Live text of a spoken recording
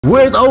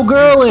Where's the old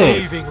girl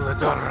at?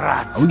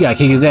 Oh, we gotta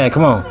kick his ass.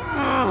 Come on.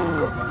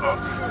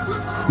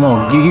 Come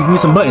on. Give me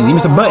some buttons. Give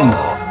me some buttons.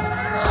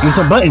 Give me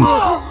some buttons.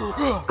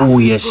 Oh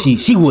yeah,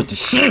 she with the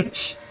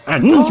shits. I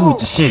knew she with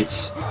the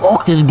shits.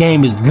 Fuck, this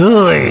game is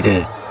good.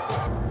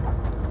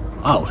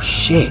 Oh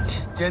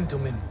shit.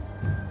 Gentlemen,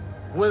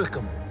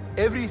 welcome.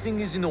 Everything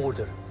is in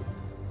order.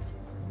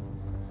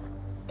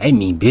 They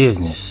mean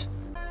business.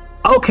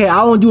 Okay,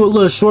 I want to do a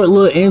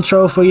little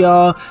intro for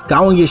y'all. I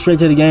want to get straight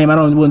to the game. I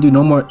don't want to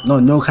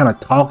do no kind of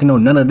talking,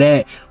 none of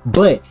that.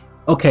 But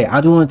okay,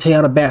 I just want to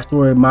tell y'all the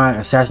backstory of my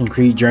Assassin's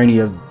Creed journey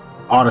of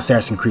all the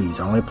Assassin's Creeds.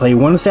 I only played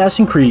one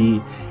Assassin's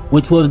Creed,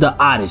 which was the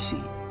Odyssey.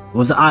 It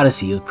was the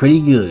Odyssey. It was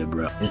pretty good,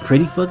 bro. It's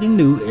pretty fucking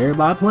new.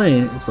 Everybody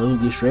playing it, so we'll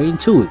get straight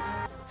into it.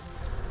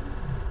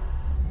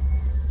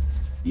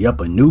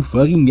 Yep, a new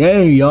fucking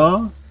game,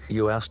 y'all.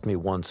 You asked me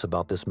once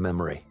about this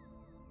memory.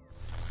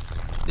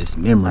 This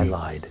memory. I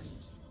lied.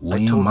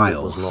 William I told Miles. you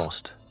it was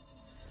lost.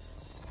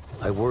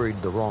 I worried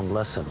the wrong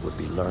lesson would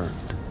be learned.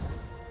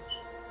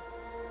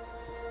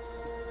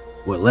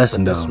 What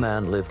lesson, but though? This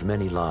man lived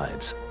many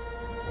lives,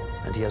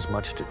 and he has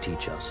much to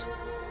teach us.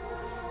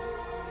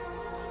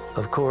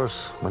 Of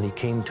course, when he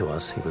came to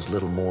us, he was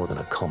little more than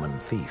a common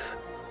thief,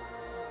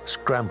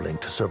 scrambling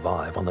to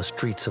survive on the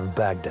streets of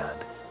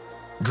Baghdad,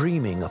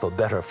 dreaming of a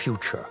better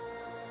future.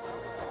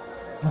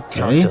 Okay.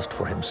 Not just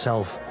for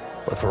himself,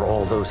 but for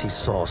all those he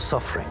saw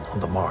suffering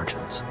on the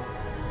margins.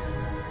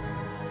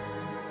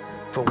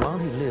 For while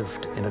he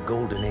lived in a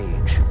golden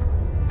age,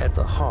 at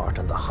the heart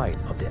and the height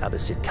of the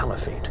Abbasid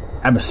Caliphate,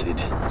 Abbasid.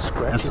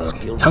 scratch That's its a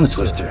gilded tongue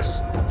twister.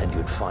 surface, and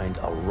you'd find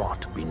a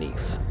rot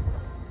beneath.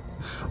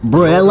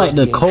 Bro, that like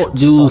the cult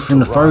dude from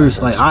the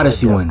first like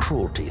Odyssey one.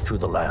 Cruelty through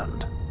the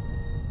land.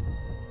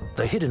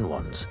 The hidden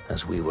ones,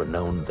 as we were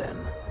known then,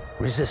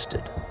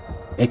 resisted,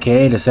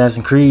 AKA the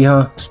Assassin's Creed,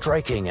 huh?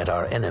 striking at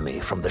our enemy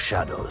from the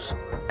shadows,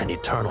 an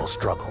eternal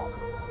struggle.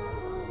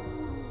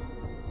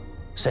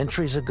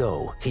 Centuries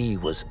ago, he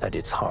was at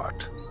its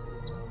heart.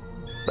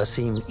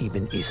 Basim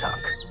ibn Ishaq.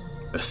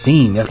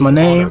 Basim, that's my He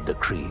name? honored the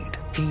creed.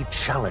 He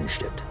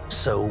challenged it.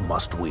 So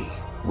must we.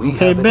 We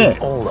Okay, have it bet.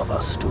 in all of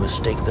us to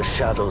mistake the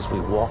shadows we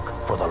walk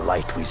for the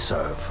light we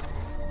serve.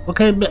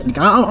 Okay, bet.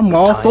 I'm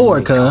all Time for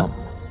may it, cuz. come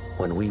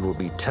when we will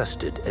be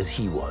tested as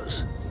he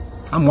was.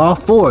 I'm all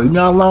for it. You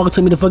know how long it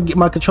took me to fucking get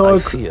my controller? I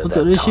fear Look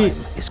that at this time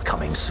shit. is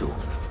coming soon.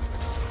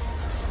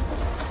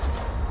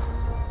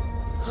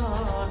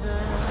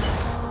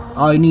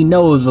 All you need to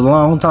know is a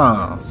long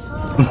time.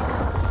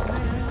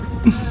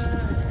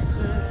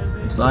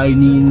 That's all you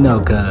need to know,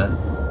 cuz.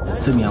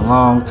 It took me a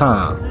long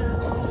time.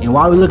 And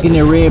while we looking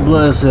at red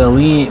blood cell,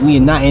 we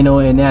ain't not in no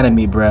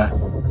anatomy, bruh.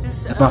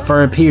 That's my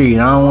third period.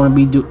 I don't want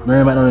to be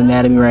worrying about no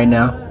anatomy right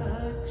now.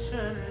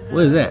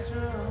 What is that?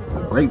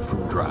 A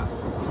grapefruit drop.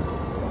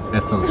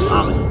 That's something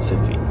highly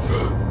specific.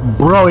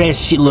 Bro, that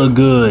shit look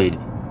good.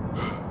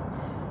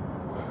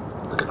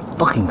 Look at the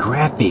fucking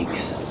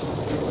graphics.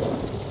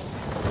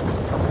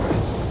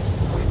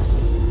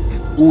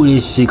 Ooh,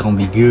 this shit gonna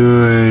be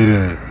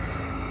good.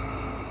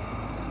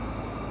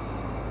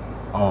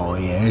 Oh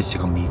yeah, this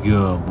shit gonna be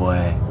good,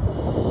 boy.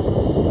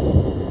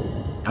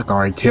 I can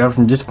already tell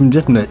from just from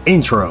the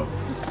intro.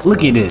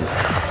 Look at this.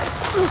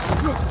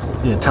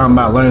 You're talking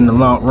about learning the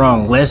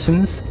wrong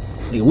lessons.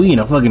 Like, we in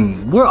a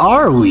fucking, where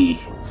are we?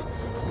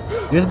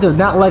 This does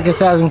not like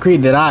Assassin's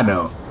Creed that I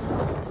know.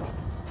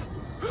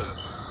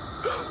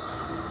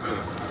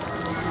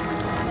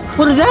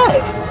 What is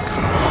that?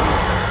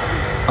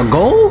 A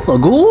goal? A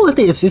ghoul? I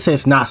think it says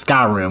it's not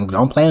Skyrim.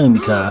 Don't play with me,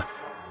 cuz.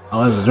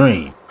 Oh, it's a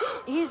dream.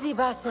 Easy,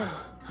 Basim.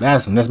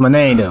 Basim, that's my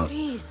name, though.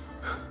 Breathe.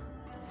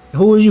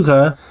 Who is you,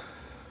 cuz?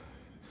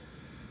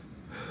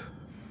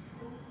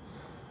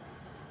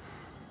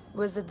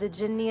 Was it the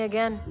Jinni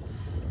again?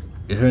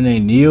 Is her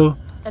name Neil?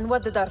 And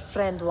what did our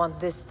friend want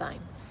this time?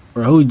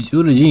 Or who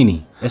the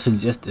genie? That's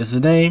his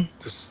name?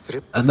 To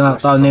strip I the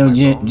thought flesh his name was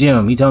from my bones,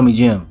 Jim. He told me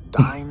Jim.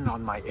 dine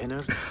on my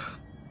innards.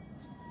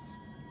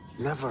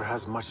 Never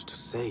has much to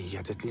say,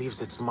 yet it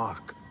leaves its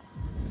mark.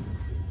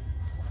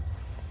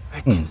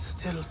 I can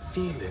still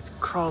feel it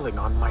crawling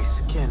on my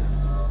skin.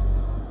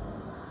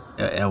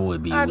 That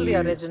would be Hardly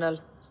weird. original.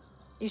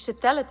 You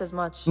should tell it as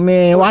much.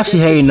 Man, why she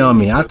hating on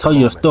me? I told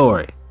you a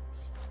story.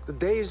 The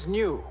day is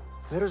new.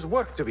 There is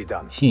work to be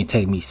done. She didn't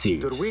take me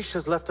serious. Derwish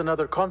has left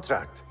another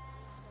contract.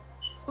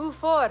 Who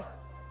for?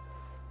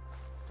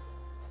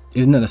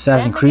 Isn't that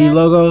Assassin's Them Creed again?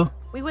 logo?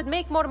 We would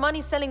make more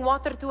money selling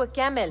water to a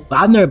camel. But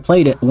I've never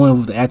played it one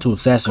with the actual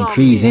Assassin's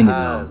Creed's in it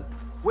though.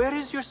 Where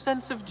is your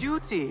sense of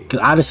duty? Cause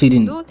Odyssey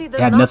Duty didn't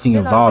does have not nothing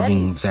fill our involving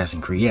bellies.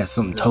 Assassin's Creed. Yeah,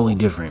 something totally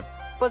different.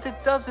 But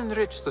it does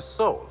enrich the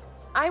soul.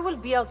 I will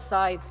be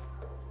outside.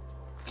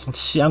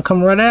 Shit, I'm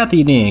coming right after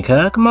you then,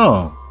 cuz. Come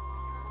on.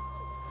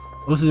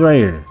 What's this right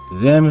here?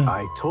 Examine.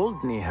 I told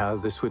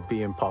Nihal this would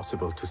be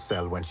impossible to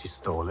sell when she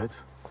stole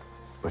it,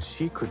 but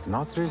she could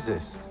not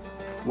resist.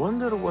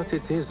 Wonder what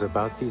it is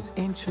about these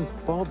ancient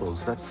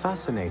baubles that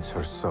fascinates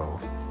her so.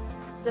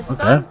 The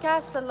sun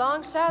casts a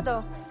long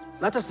shadow.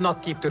 Let us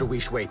not keep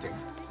Derwish waiting.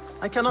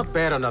 I cannot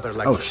bear another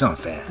lecture. Oh, shit, I'm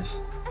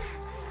fast.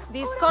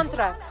 These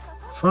contracts.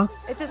 Fuck.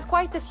 It is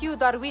quite a few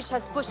Darwish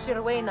has pushed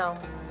your way now.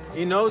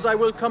 He knows I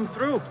will come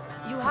through.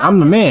 You have I'm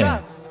the his man.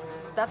 trust.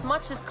 That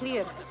much is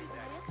clear.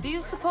 Do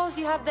you suppose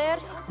you have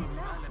theirs?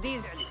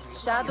 These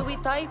shadowy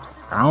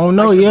types? I don't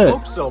know I should yet.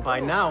 hope so by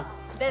now.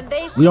 Then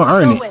they should We don't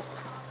earn show it. it.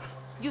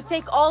 You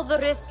take all the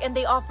risk and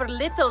they offer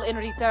little in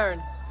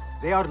return.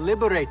 They are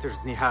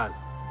liberators, Nihal,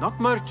 not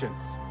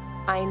merchants.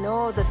 I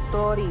know the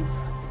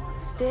stories.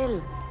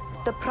 Still,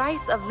 the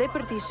price of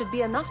liberty should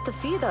be enough to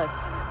feed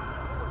us.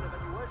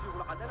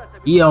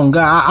 Yeah, on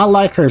God, I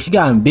like her. She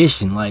got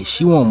ambition. Like,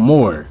 she want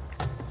more.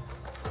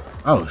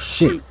 Oh,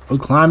 shit. We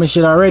climbing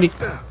shit already?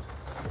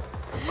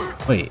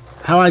 Wait,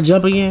 how I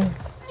jump again?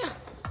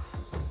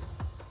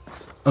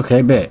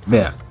 Okay, bet.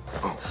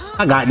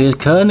 I got this,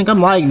 cuz. I'm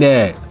like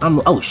that.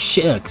 Oh,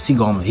 shit. She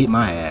gonna hit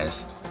my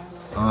ass.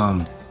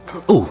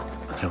 Ooh.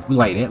 Okay, we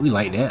like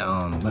that.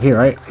 Up here,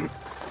 right?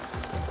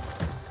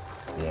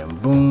 Yeah,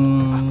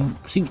 boom.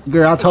 See,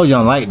 girl, I told you I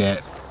don't like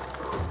that.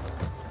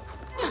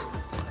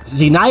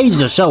 See, now you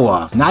just a show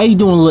off. Now you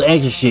doing a little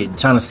extra shit,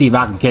 trying to see if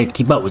I can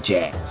keep up with your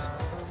ass.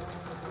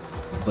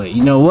 But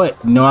you know what?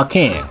 You know I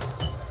can.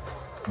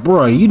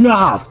 Bro, you know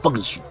how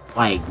fucking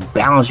like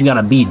balance you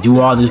gotta be, do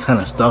all this kind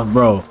of stuff,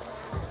 bro.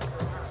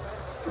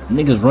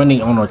 Niggas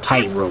running on a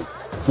tightrope,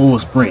 full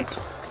sprint.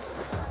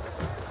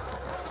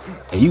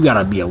 And you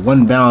gotta be a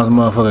one balance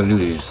motherfucker to do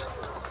this.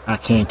 I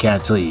can't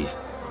tell you.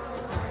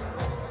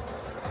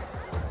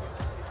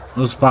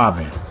 What's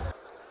poppin'?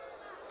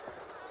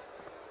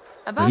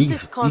 About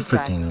this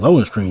contract, freaking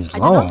loading screens I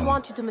do not long.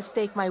 want you to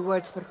mistake my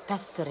words for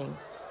pestering.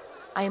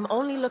 I am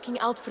only looking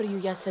out for you,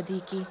 ya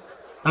Sadiki.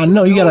 I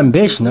know you got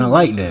ambition. I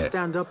like To that.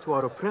 stand up to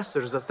our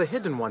oppressors as the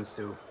hidden ones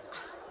do.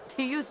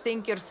 Do you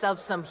think yourself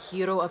some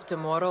hero of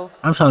tomorrow?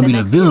 I'm trying to be the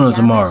next villain of Gilgamesh?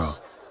 tomorrow.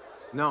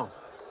 No.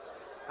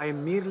 I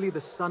am merely the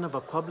son of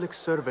a public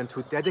servant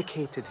who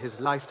dedicated his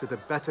life to the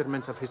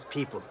betterment of his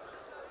people.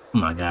 Oh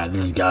my God,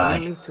 this guy.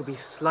 Only to be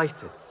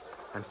slighted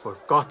and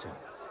forgotten.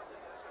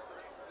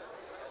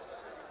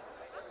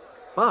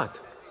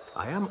 But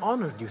I am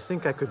honored you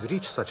think I could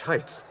reach such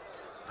heights.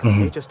 I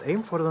may just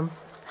aim for them.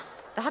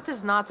 That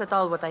is not at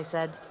all what I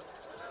said.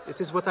 It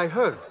is what I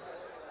heard.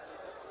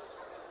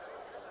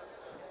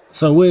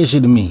 So where is she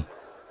to me?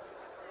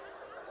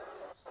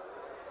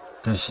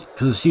 Cause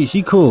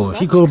she cool.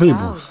 She Such cool people.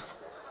 crowds.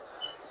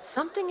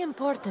 Something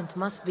important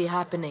must be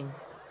happening.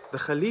 The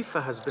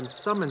Khalifa has been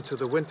summoned to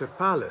the Winter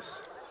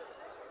Palace.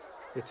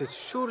 It is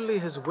surely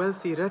his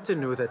wealthy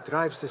retinue that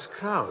drives this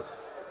crowd.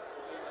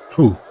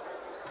 Who?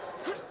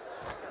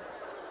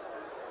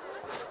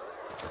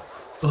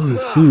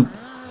 Oh shoot.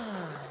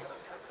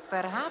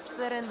 Perhaps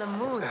they're in the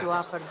mood to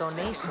offer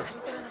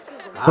donations.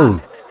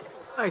 Who?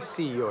 I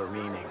see your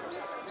meaning.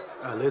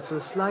 A little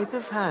sleight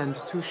of hand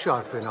to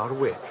sharpen our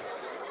wits.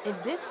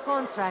 If this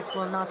contract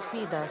will not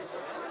feed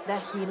us, the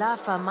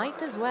Khilafa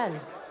might as well.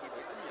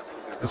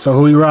 So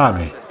who you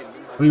robbing?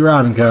 Who you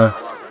robbing, cuz?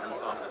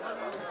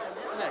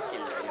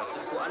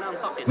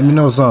 Let me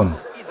know something.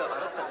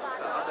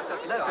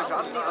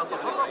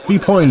 Who you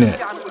pointing at?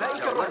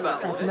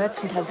 That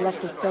merchant has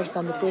left his purse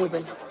on the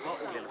table.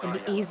 An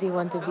easy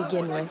one to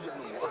begin with.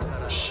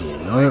 Shit,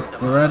 we're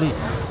ready.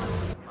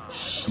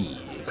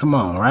 Shit, come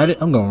on, ride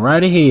it. I'm going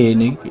right ahead,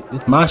 nigga.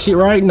 It's my shit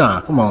right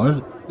now. Come on,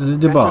 this is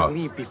the Better ball.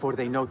 leave before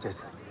they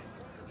notice.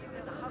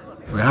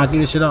 Wait, how I get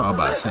this shit off? I'm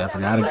about to say, I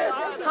forgot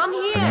Come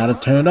here! to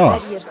turn it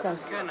off. Ready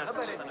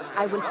yourself.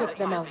 I will pick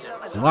them out.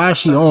 Why is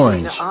she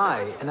orange? An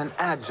eye and an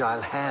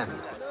agile hand.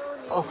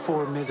 A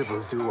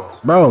formidable duo.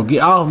 Bro,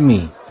 get off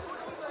me.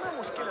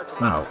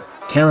 Wow,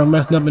 camera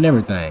messed up and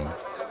everything.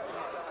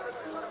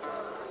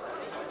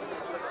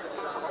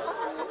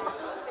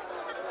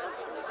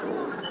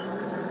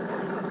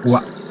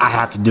 Well, I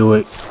have to do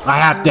it. I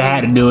have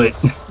to do it.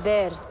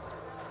 There.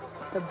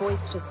 The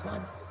boisterous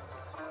one.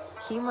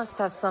 He must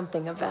have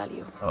something of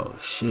value. Oh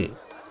shit.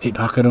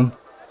 Pickpocket him.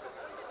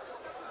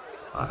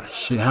 Ah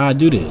shit, how I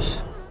do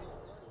this?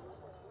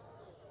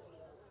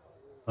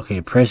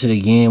 Okay, press it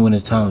again when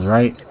it's time's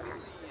right.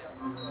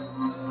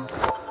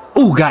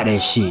 Ooh, got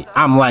that shit.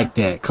 I'm like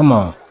that. Come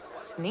on.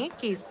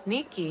 Sneaky,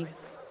 sneaky.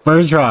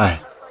 First try.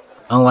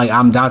 Unlike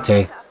I'm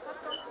Dante.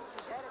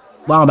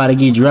 Well, I'm about to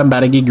get I'm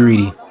about to get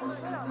greedy.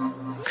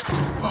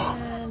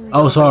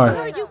 Oh,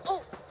 sorry.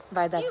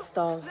 By that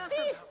stall.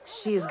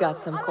 She's got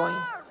some coin.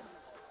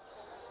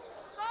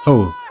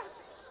 Who?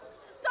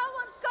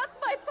 Someone's got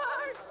my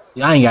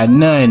purse! I ain't got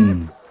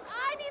nothing.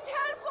 I need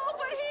help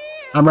over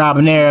here! I'm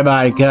robbing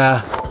everybody,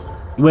 cuz.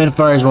 You win the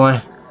first one.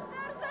 There's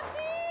a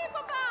thief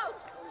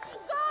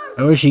about!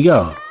 Where'd she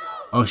go?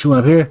 Oh, she went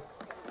up here?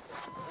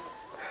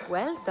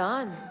 Well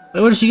done.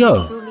 Wait, where did she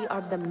go? Truly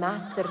are the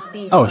master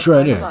thief. Oh, of she's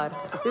right there.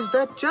 Parkour. Is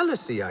that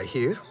jealousy I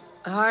hear?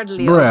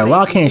 Hardly. Bruh,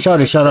 why can't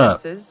Shorty shut up?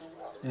 purses.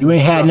 You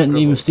ain't had nothing to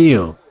even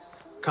steal.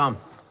 Come,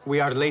 we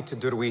are late to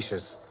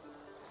Derwishes.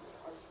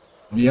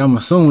 Yeah, I'm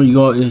assuming you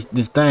go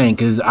this thing,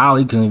 cause it's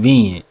oddly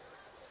convenient.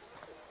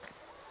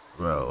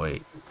 Bro,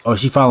 wait. Oh,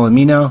 she following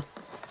me now?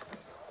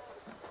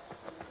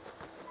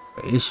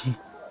 Wait, is she?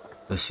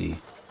 Let's see.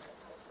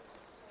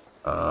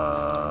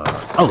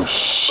 Oh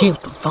shit,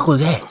 what the fuck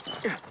was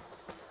that?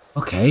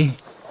 Okay.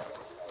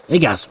 They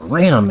got some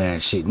random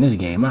ass shit in this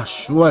game. I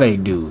swear they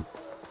do.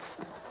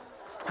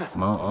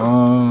 Come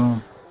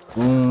on.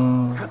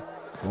 Boom.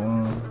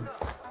 Boom.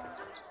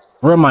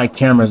 Where my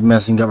camera's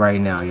messing up right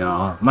now,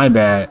 y'all. My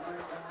bad.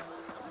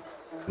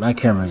 My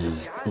camera's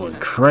just going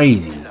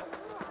crazy.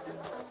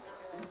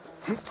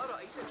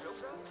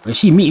 Did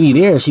she meet me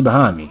there or is she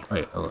behind me?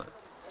 Wait, hold up.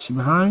 Is she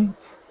behind me?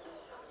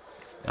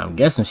 I'm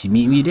guessing she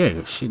meet me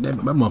there. Shit, that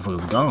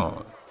motherfucker's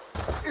gone.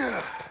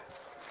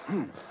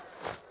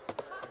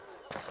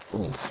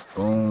 Boom,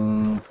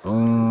 boom,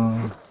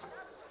 boom.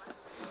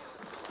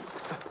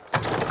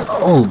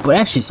 Oh, but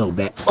that shit's so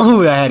bad.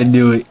 Oh, I had to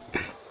do it.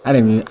 I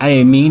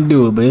didn't mean to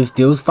do it, but it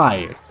still was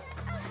fire.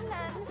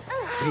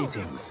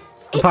 Greetings.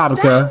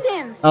 Paprika.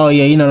 Oh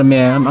yeah, you know the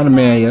man. I'm the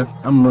man, yeah.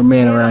 I'm the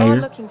man around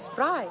here. Looking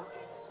spry.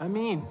 I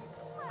mean,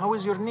 how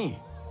is your knee?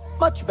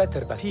 Much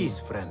better, Basim. Peace,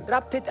 friend.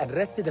 Wrapped it and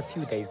rested a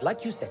few days,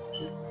 like you said.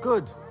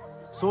 Good.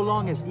 So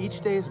long as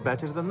each day is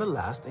better than the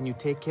last and you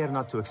take care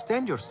not to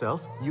extend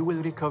yourself, you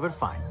will recover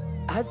fine.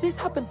 Has this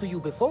happened to you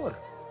before?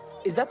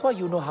 Is that why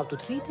you know how to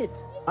treat it?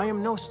 I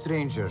am no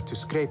stranger to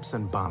scrapes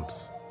and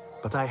bumps,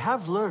 but I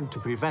have learned to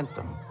prevent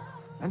them.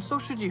 And so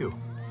should you.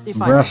 If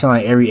Bro, I sound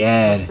like every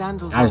ad.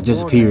 sandals I just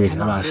disappeared.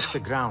 cannot grip the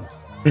ground.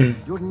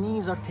 Your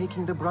knees are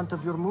taking the brunt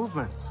of your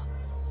movements.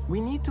 We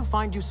need to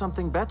find you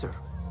something better.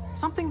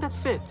 Something that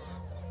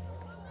fits.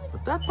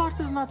 But that part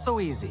is not so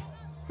easy.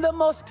 The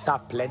mosques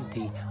have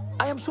plenty.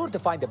 I am sure to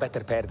find a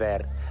better pair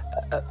there.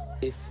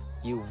 If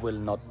you will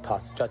not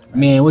pass judgment.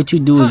 Man, what you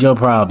do is your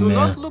problem, Do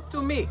man. not look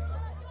to me.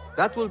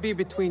 That will be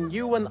between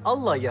you and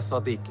Allah, ya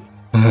Sadiqi.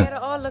 They're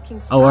all looking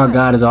spry. Oh, our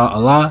God is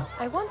Allah?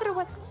 I wonder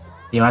what...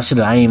 Yeah, I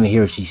didn't even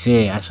hear what she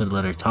said. I should have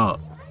let her talk.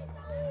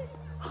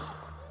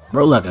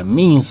 Bro, like I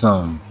mean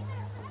something.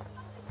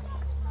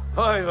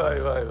 Hi.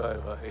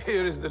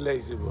 Here is the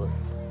lazy boy.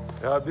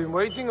 I've been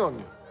waiting on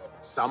you.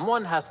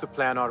 Someone has to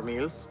plan our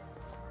meals.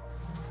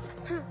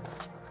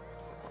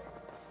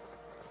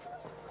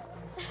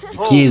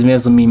 Kids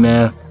mess with me,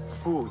 man.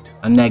 Food.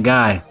 I'm that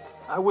guy.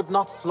 I would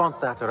not flaunt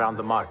that around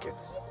the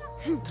markets.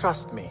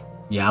 Trust me.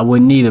 Yeah, I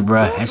wouldn't either,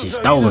 bro. That shit's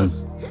stolen.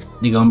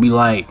 They gonna be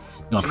like,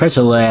 you know,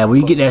 pressure lab. Where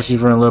you get that shit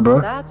from, little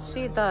bro? That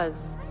she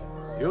does.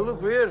 You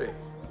look weary.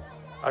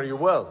 Are you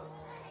well?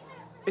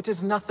 It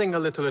is nothing a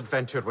little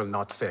adventure will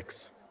not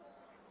fix.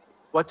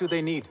 What do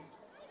they need?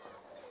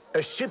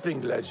 A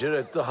shipping ledger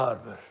at the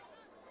harbor.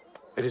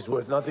 It is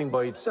worth nothing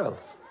by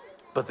itself,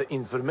 but the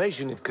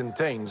information it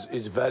contains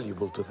is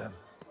valuable to them.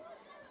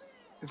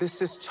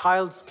 This is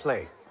child's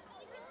play.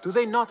 Do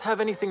they not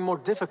have anything more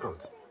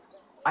difficult?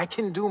 I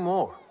can do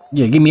more.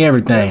 Yeah, give me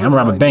everything. I'm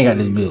robbing a bank out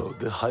this bitch.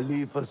 The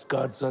Khalifa's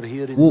guards are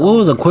here in What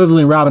was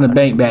equivalent robbing a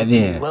bank back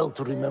then? well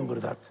to remember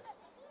that.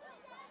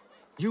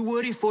 You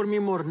worry for me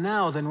more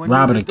now than when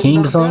Robbing you a king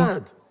or lived in something?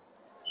 Baghdad.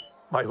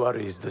 My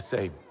worry is the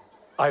same.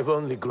 I've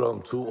only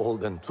grown too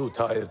old and too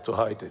tired to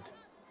hide it.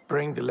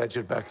 Bring the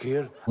ledger back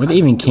here. Were they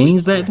even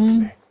kings back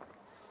then?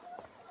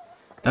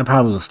 That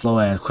probably was a slow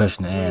ass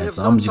question to ask,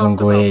 so I'm just gonna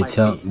go ahead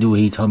and do what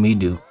he told me to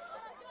do.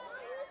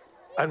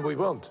 And we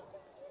won't.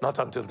 Not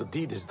until the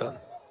deed is done.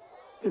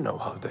 You know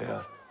how they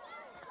are.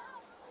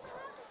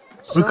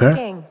 Okay.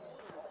 Shocking.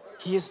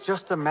 He is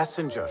just a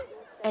messenger.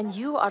 And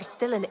you are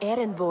still an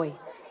errand boy.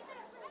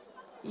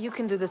 You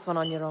can do this one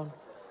on your own.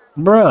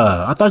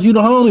 Bruh, I thought you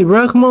the homie,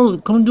 bruh. Come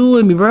on, come do it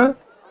with me, bruh.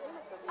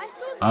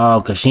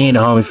 Oh, cause she ain't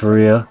the homie for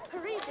real.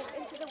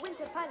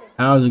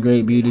 How's a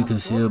great beauty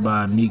concealed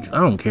by a meek? I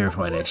don't care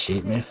for that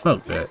shit, man.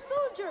 Fuck that.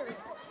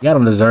 Y'all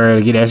don't deserve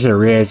to get that shit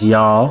read to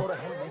y'all.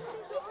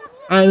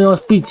 I ain't gonna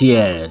speak to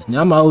your ass.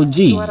 Now, I'm an OG.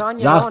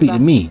 Y'all speak to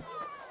me.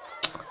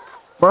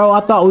 Bro,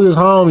 I thought we was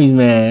homies,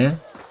 man.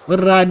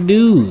 What did I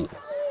do?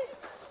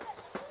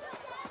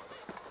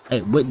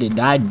 Hey, what did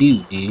I do,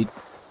 dude?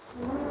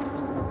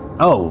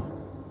 Oh,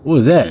 what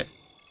was that?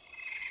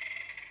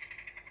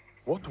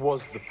 What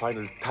was the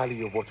final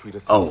tally of what we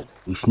received? Oh,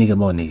 we sneaking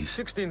more niggas.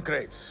 16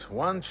 crates,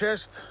 1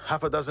 chest,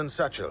 half a dozen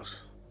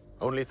satchels.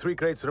 Only 3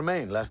 crates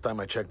remain last time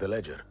I checked the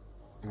ledger.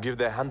 Give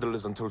their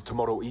handlers until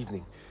tomorrow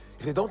evening.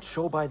 If they don't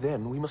show by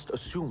then, we must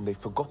assume they've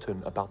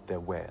forgotten about their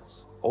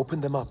wares.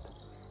 Open them up.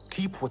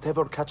 Keep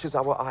whatever catches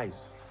our eyes.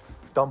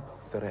 Dump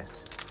the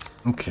rest.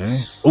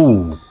 Okay.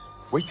 Ooh.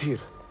 Wait here.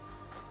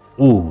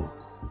 Ooh.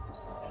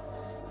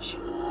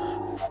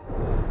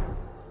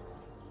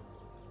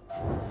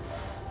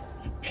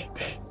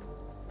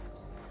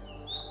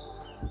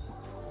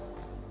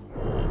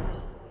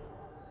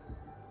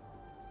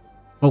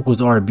 What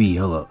was RB?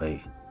 Hold up,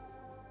 wait.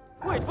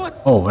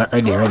 Oh, right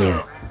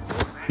there.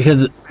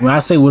 Because when I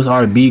say what's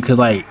RB, because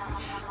like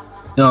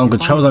the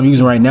controls I'm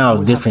using right now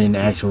is different than the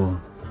actual.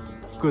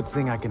 Good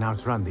thing I can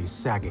outrun these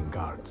sagging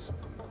guards.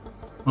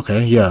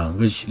 Okay, yeah,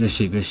 good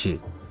shit.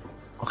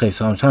 Okay,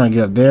 so I'm trying to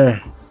get up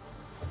there.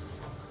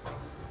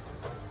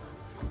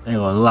 Ain't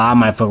gonna lie, I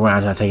might fuck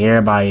around trying to take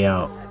everybody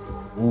out.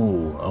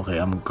 Ooh, okay,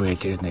 I'm gonna go ahead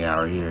and take this nigga out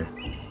right here.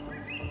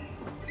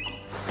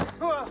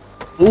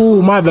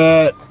 Ooh, my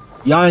bad.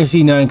 Y'all ain't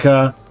see nothing,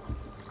 cuh.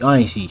 Y'all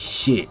ain't see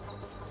shit.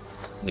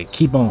 They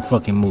keep on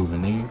fucking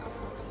moving, nigga.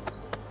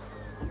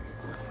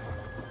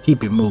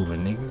 Keep it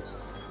moving, nigga.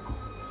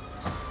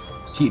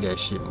 Keep that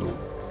shit moving.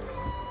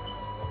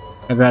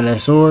 I got that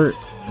sword?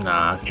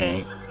 Nah, I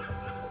can't.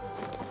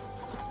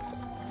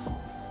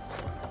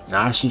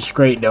 Nah, shit's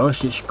straight though.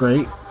 Shit's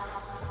straight.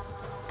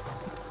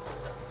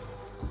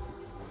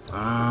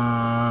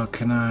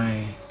 Can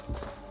I?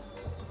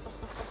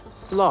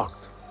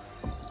 Locked.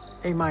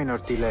 A minor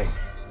delay.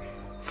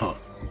 Fuck.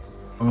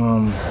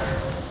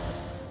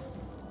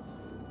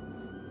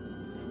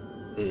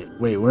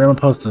 Wait, where am I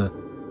supposed to?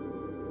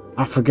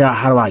 I forgot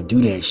how do I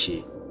do that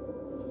shit.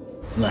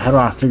 Like, how do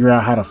I figure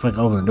out how to fuck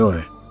open the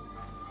door?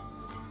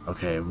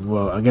 Okay,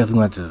 well, I guess we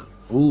want to.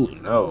 Ooh,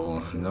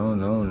 no.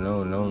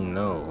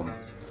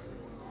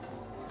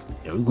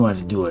 Yeah, we're going to have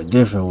to do it a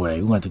different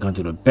way. We're going to have to come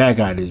to the back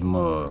out of this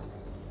mug.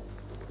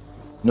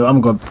 No,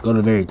 I'm going to go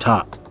to the very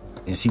top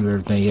and see where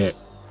everything at.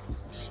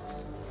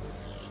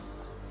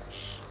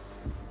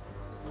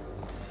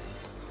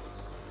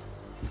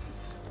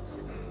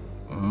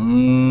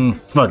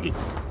 Fuck it.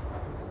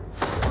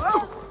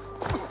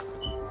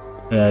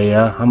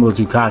 Yeah, I'm a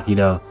little too cocky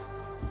though.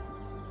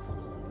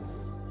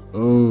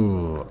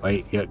 Ooh,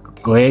 wait, yeah,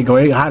 go ahead,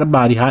 hide the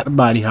body. We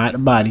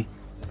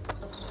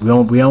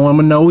don't want them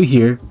to know we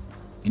here.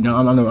 You know,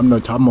 I'm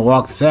gonna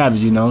walk the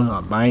savage. You know,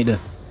 I'm gonna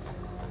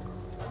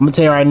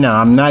tell you right now,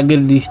 I'm not good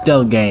at these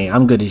stealth games.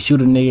 I'm good at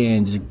shoot a nigga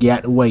and just get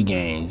out the way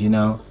games. You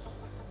know.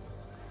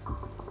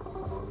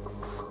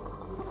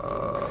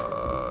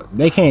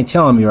 They can't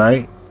tell me,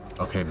 right?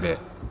 Okay, bet.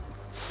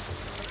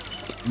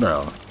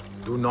 Bro.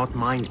 Do not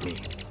mind me.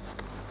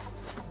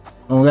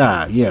 Oh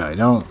God, yeah,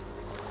 don't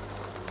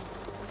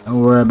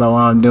worry about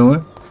what I'm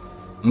doing.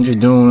 I'm just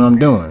doing what I'm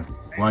doing.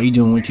 Why you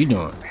doing what you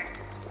doing?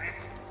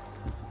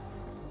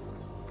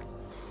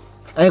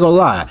 I ain't gonna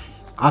lie.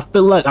 I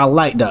feel like I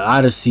like the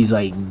Odyssey's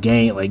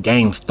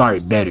game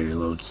start better,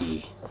 low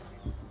key.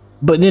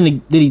 But then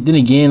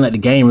again, like the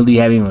game really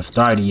haven't even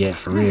started yet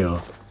for real.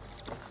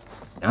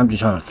 I'm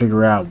just trying to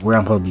figure out where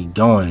I'm supposed to be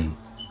going.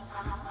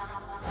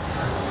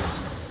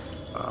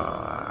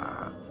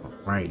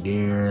 Right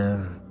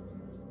there.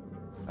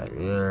 Right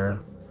there.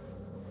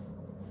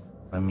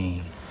 I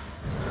mean,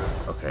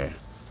 okay.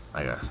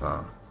 I got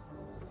some.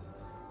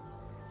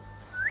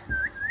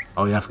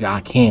 Oh yeah, I forgot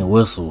I can't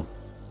whistle.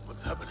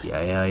 What's happening?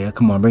 Yeah.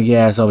 Come on, bring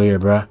your ass over here,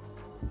 bruh.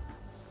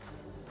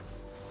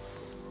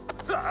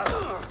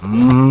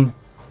 Y'all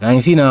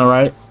ain't see nothing,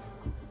 right?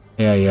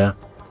 Yeah.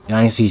 Y'all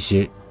ain't see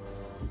shit.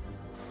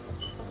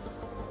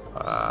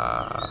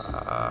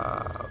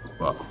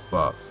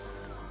 Fuck.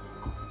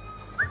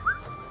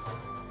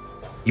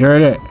 You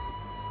heard it?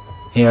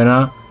 Hell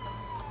no.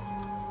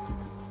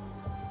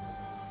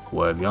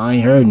 Well, if y'all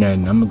ain't heard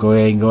nothing, I'm gonna go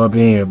ahead and go up in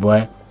here,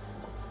 boy.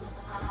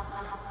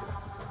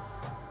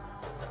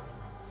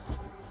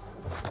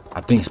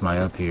 I think somebody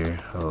up here.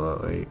 Hold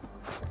up, wait.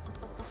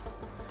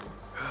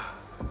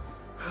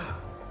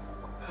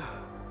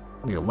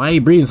 Yeah, why you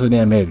breathing so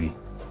damn heavy?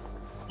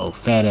 Oh,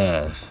 fat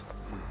ass.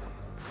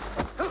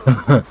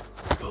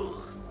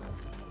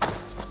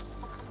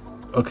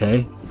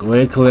 Okay, go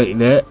ahead and collect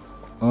that.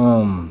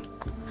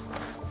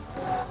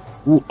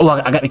 Ooh, oh,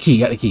 I got the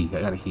key. I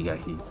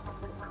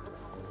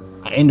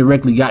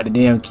indirectly got the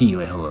damn key.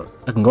 Wait, hold up.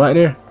 I can go out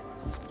there?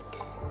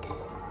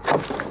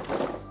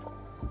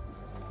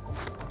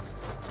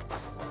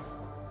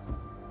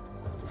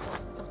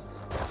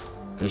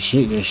 Good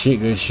shit.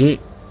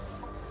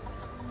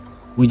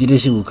 We did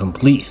this shit with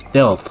complete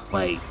stealth.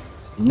 Like,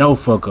 no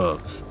fuck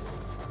ups.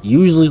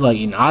 Usually, like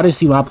in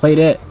Odyssey, when I play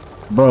that,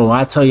 bro, when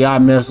I tell you I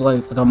messed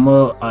like I'm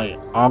up, like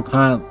all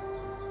kinds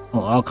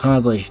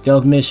of like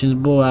stealth missions,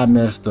 boy, I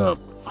messed up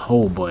a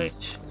whole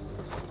bunch.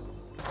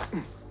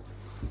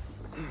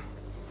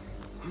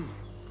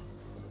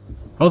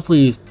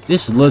 Hopefully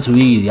this is a little too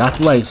easy. I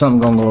feel like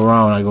something gonna go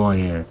wrong when I go in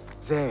here.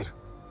 There.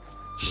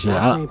 Shit,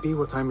 that may be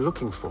what I'm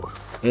looking for.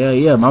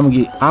 Yeah, but I'm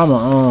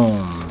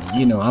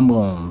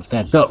gonna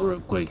stack up real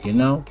quick, you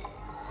know?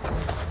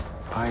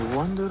 I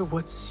wonder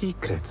what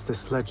secrets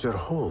this ledger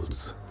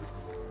holds.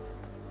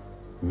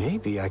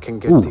 Maybe I can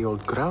get the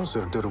old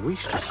grouser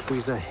Derwish to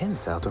squeeze a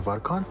hint out of our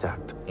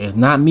contact. It's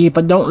not me if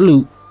I don't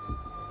loot.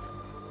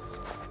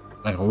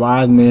 Like a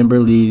wise man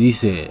believes, he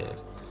said.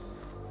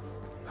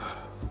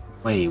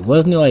 Wait,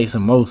 wasn't there like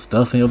some more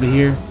stuff over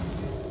here?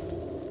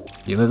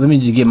 Yeah, let me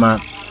just get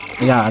my...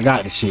 I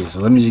got the shit,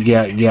 so let me just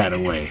get out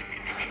of the way.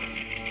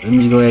 Let me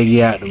just go ahead and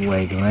get out of the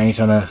way, because I ain't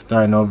trying to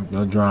start no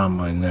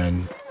drama and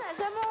nothing.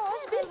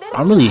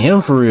 I'm really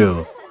him for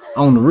real.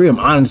 On the real, I'm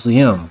honestly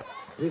him.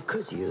 We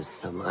could use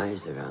some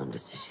eyes around the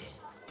city.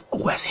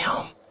 Oh, that's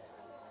him.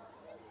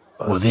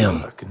 Or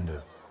them.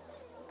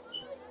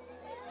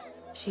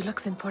 She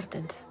looks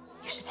important.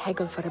 You should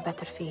haggle for a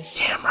better fee.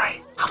 Damn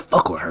right. I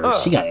fuck with her.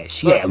 She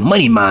got a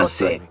money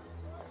mindset.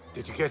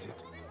 Did you get it?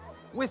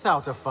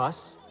 Without a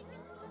fuss.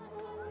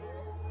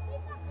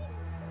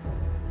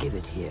 Give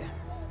it here.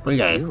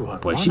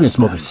 Boy, she been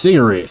smoking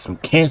cigarettes, some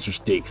cancer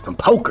sticks, some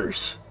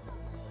pokers.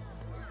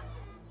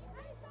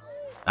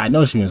 I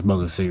know she was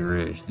smoking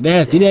cigarettes.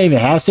 Did they even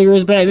have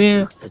cigarettes back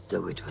then? Looks as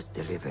though it was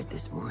delivered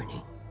this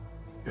morning.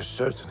 You're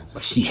certain it's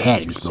But she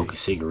had to be smoking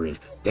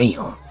cigarettes.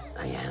 Damn.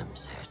 I am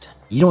certain.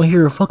 You don't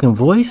hear her fucking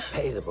voice?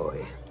 Hey, the boy.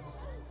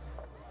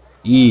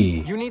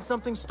 Yeah. You need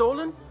something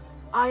stolen?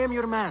 I am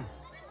your man.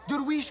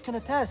 Durwish can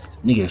attest.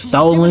 Nigga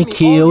stolen,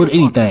 killed,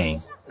 anything.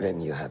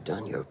 Then you have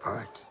done your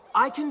part.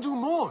 I can do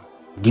more.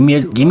 Give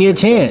me a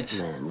chance.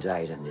 Man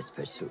died in this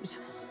pursuit.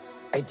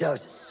 I doubt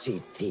a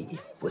street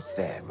thief would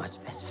fare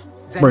much better.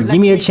 Bro, give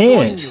me a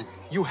chance.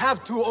 You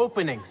have 2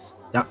 openings.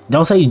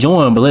 Don't say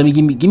join, but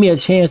give me a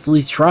chance to at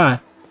least try.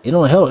 It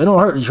don't help. It don't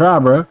hurt to try,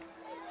 bro.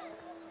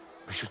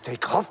 We should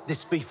take off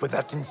this thief with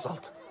that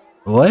insult.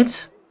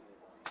 What?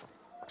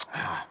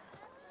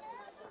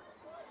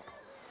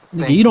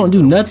 Nigga, you don't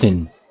do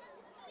nothing.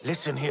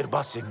 Listen here,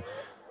 Basim.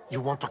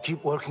 You want to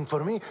keep working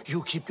for me?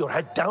 You keep your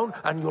head down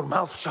and your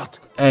mouth shut.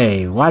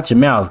 Hey, watch your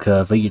mouth,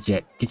 cuz, before you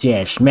get your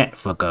ass smacked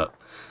fuck up.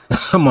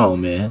 Come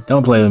on, man.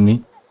 Don't play with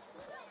me.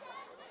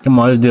 Come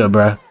on, let's do it,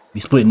 bro. We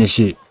splitting this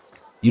shit.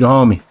 You the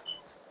homie.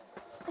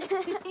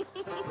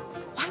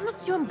 Why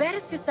must you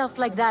embarrass yourself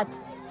like that?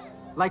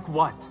 Like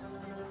what?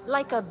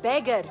 Like a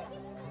beggar.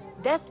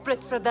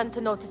 Desperate for them to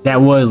notice That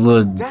you. was a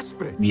little...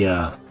 Desperate?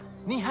 Yeah.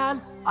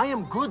 Nihal, I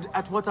am good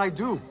at what I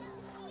do.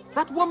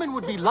 That woman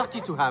would be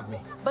lucky to have me.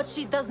 But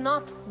she does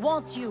not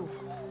want you.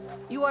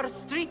 You are a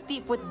street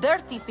thief with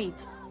dirty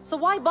feet. So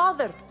why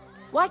bother?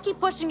 Why keep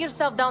pushing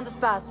yourself down this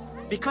path?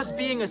 Because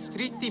being a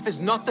street thief is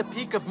not the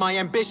peak of my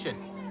ambition.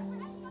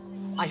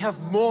 I have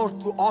more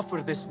to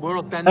offer this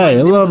world than Hey,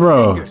 my little nimble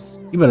bro. fingers.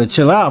 You better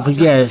chill out. For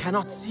you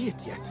cannot see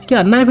it yet. You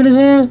got a knife in his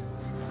hand?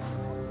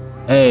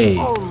 Hey.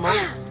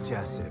 Almost,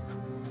 Jasip.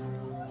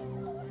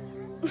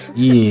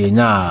 Yeah,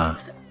 nah.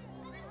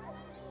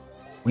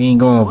 We ain't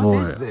going for it.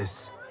 What is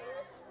this?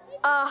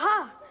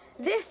 Aha!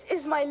 This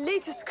is my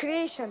latest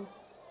creation.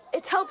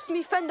 It helps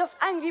me fend off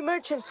angry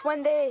merchants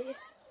when they,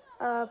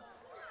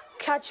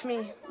 catch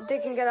me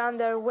digging around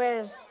their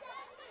wares.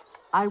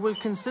 I will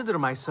consider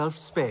myself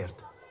spared.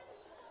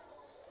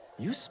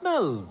 You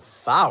smell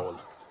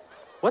foul.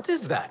 What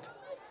is that?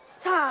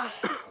 Ta!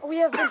 We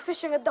have been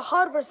fishing at the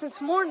harbor since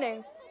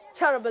morning.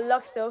 Terrible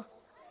luck, though.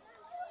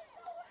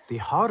 The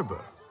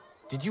harbor?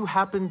 Did you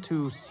happen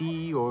to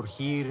see or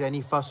hear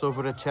any fuss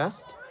over a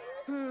chest?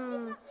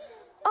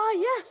 Ah,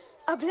 yes,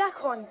 a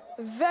black one.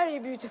 Very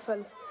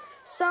beautiful.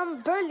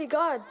 Some burly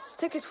guards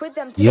took it with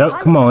them to the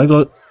palace. Come on, let's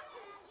go.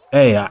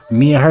 Hey,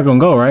 me and her gonna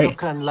go, right?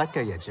 Shukran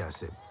laka ya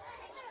Jasip.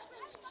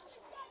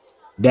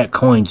 That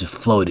coin just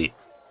floated.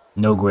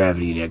 No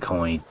gravity, that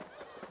coin.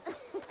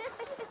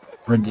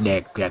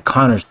 That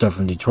Connor stuff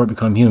from Detroit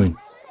Become Human.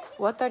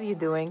 What are you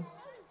doing?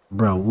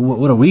 Bro,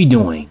 what are we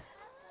doing?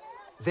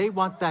 They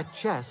want that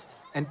chest,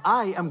 and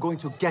I am going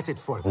to get it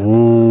for them.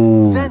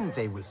 Ooh. Then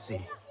they will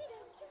see.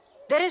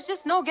 There is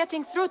just no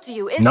getting through to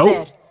you, is Nope.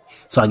 there?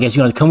 So I guess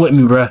you're gonna come with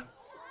me, bruh.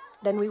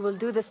 Then we will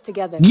do this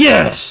together.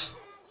 Yes!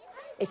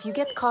 If you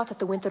get caught at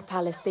the Winter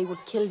Palace, they will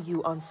kill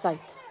you on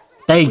sight.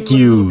 Thank we will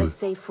you. need a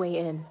safe way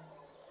in.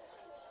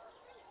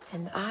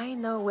 And I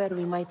know where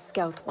we might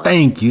scout one.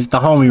 Thank you. It's the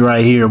homie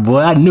right here,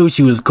 boy. I knew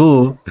she was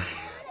cool.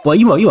 Boy,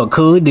 you a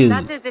cool dude.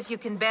 That is if you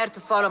can bear to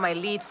follow my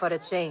lead for a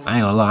change. I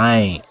ain't gonna lie, I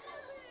ain't.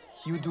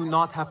 You do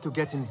not have to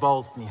get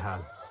involved, Nihal.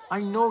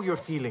 I know your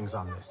feelings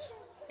on this.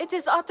 It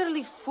is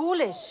utterly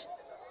foolish.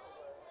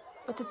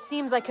 But it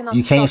seems I cannot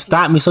You can't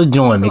stop me, so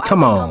join me. So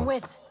Come I will on. come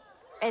with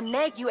and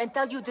nag you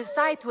until you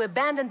decide to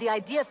abandon the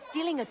idea of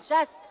stealing a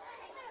chest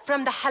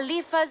from the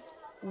Khalifa's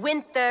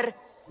Winter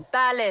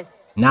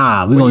Palace.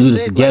 Nah, we're gonna do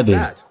this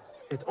together.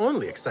 It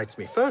only excites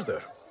me further.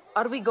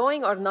 Are we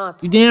going or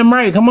not? You damn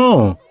right, come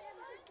on.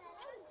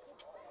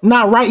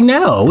 Not right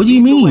now. What do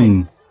you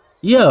mean?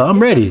 Yeah, I'm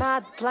ready. It's a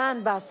mad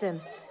plan, Basim.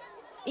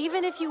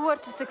 Even if you were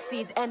to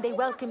succeed and they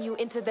welcome you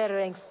into their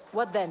ranks,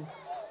 what then?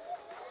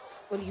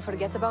 Will you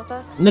forget about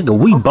us? Nigga,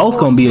 we both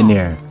gonna be in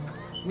there.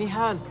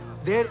 Nihal,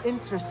 their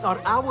interests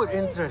are our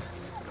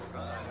interests.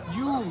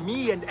 You,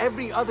 me, and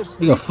every other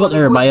Nigga, fuck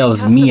everybody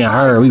else. Me and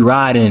her, we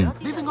riding.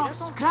 living off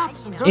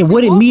scraps and dirty And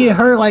wouldn't me and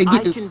her like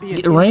I can be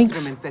get an ranks?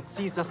 instrument that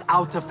sees us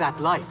out of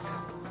that life.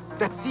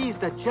 That sees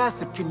that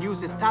Jasip can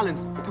use his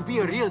talents to be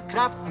a real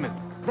craftsman.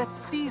 That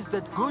sees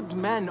that good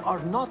men are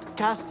not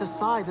cast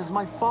aside as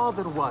my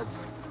father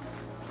was.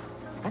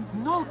 And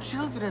no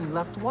children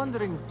left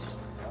wondering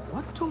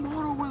what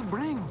tomorrow will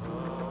bring.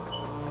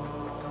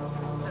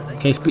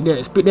 Can't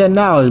spit that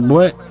knowledge,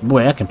 boy.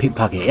 Boy, I can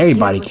pickpocket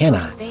everybody, Hear what can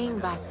you're I? saying,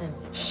 Basim.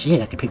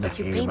 Shit, I can But pickpocket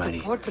you paint everybody.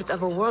 a portrait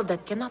of a world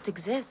that cannot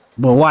exist.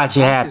 Boy, watch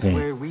it That is happen.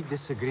 where we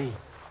disagree.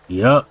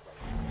 Yup.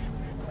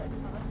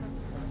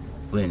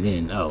 Blend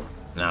in. Oh,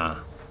 nah.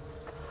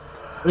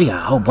 We got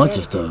a whole bunch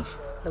of There it is,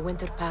 stuff. the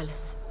Winter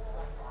Palace.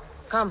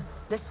 Come,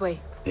 this way.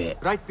 Bet.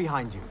 Right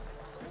behind you.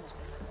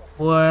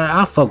 Boy,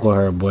 I fuck with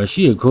her, boy.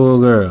 She a cool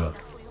girl.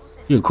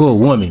 She a cool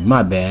woman.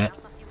 My bad.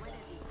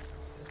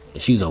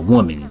 She's a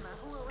woman.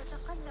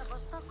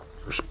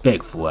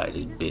 Respectful at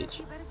this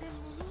bitch.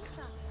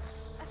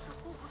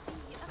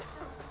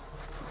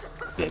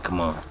 Bet,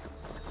 come on.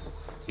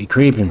 Be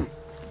creeping.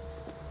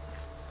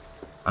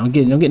 I'm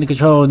getting the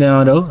controls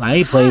down though. I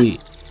ain't played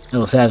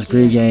no Assassin's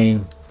Creed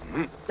game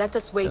Let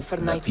us wait for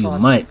in a few nightfall.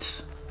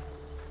 months.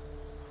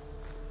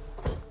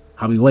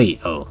 How we wait?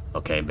 Oh,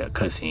 okay, but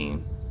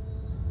cutscene.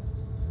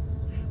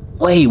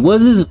 Wait,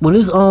 was this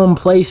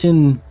place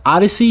in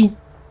Odyssey?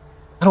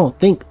 I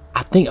think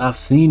I've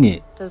seen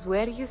it. Does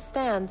where you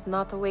stand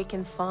not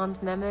awaken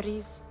fond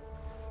memories?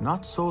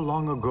 Not so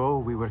long ago,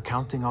 we were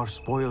counting our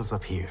spoils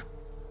up here,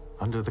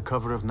 under the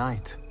cover of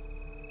night.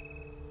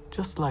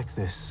 Just like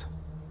this.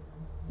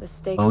 The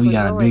stakes Oh, we were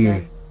got a lower bigger.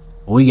 then.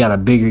 We got a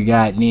bigger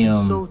goddamn.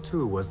 So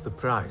too was the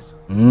prize.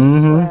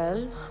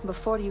 Well,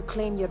 before you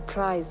claim your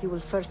prize, you will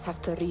first have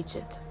to reach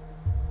it.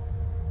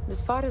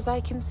 As far as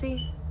I can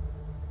see,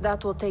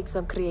 that will take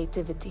some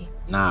creativity.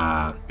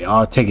 Nah,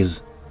 all it takes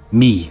is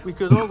me. We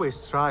could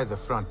always try the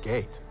front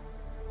gate.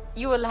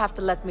 You will have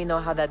to let me know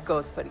how that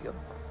goes for you.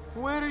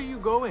 Where are you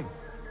going?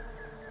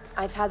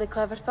 I've had a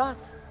clever thought.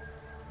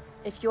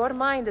 If your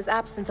mind is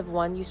absent of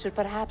one, you should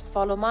perhaps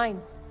follow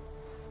mine.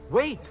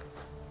 Wait!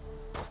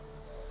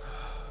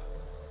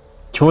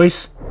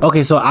 Choice?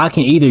 Okay, so I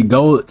can either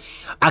go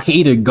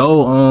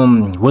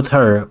with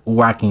her,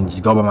 or I can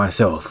just go by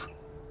myself.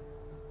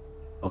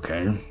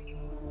 Okay.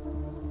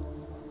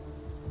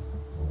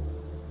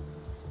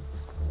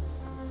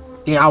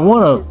 Yeah, I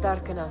wanna. It's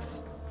dark enough.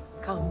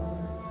 Come.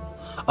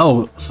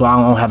 Oh, so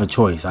I don't have a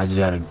choice. I just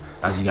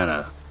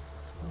gotta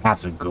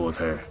have to go with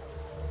her.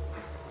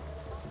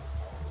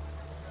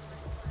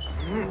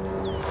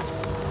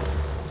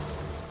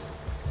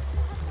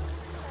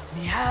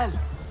 Nihal!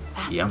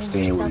 Yeah, I'm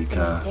staying with you,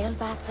 cuz. Tail,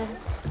 Basim.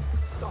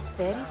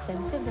 Very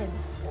sensible.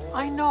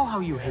 I know how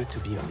you hate to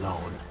be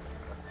alone.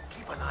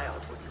 Keep an eye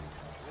out for you.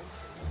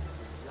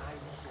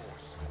 Lime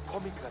sauce,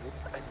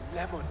 pomegranates, and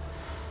lemon.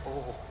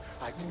 Oh,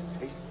 I can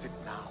taste it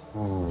now.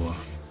 Oh.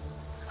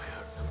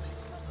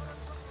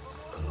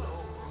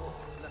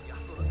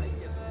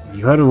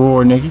 You heard a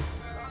roar, nigga. You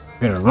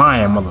heard a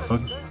lion,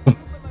 motherfucker.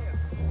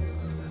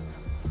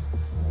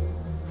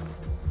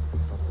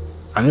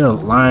 I hear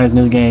lions in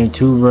this game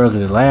too, bro.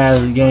 Cause the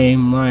last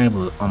game, lion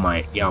was on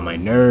my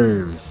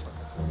nerves.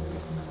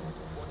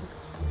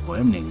 Boy,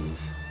 them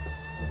niggas.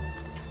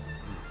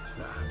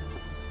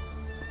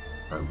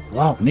 Bro,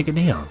 walk, nigga,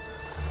 down.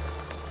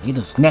 You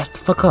just snatched the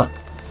fuck up.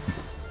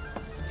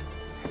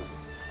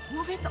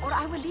 Move it, or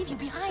I will leave you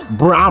behind.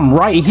 Bro, I'm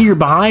right here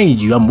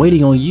behind you. I'm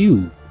waiting on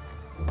you.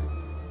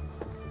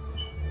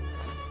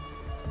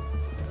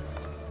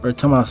 Bro,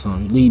 tell me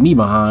something. Leave me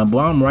behind, boy.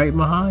 I'm right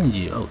behind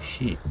you. Oh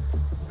shit.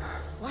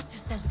 Watch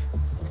yourself.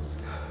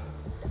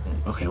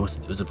 Okay, what's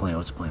the plan?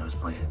 What's the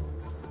plan?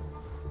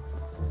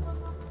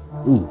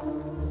 Ooh.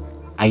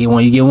 I get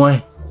one, you get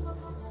one?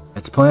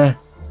 That's the plan?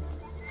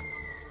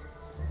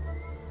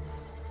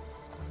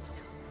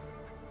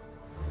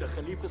 The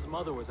Khalifa's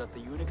mother was at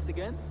the eunuchs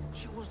again?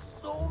 She was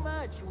so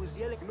mad, she was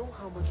yelling. Know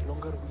how much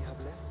longer we have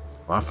left?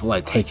 Well, I feel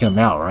like take him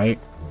out, right?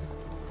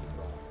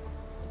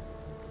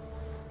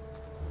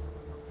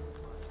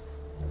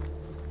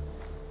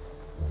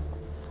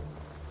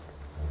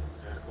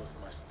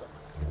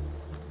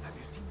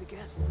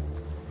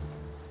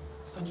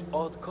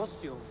 Odd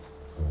costume.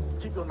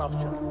 Keep your mouth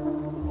shut.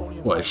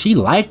 What, she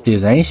like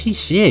this, ain't she?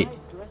 Shit.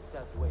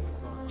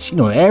 She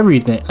know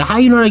everything. How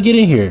you know how to get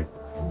in here?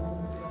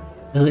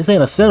 This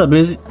ain't a setup,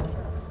 is it?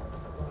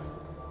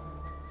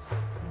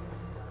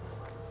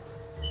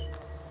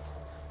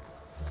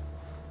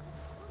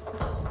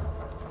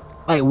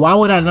 Like, why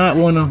would I not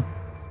want to?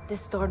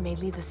 This door may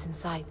lead us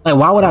inside. Like,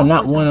 why would I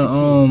not want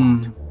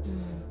to?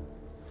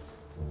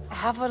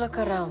 Have a look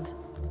around.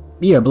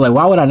 Yeah, but like,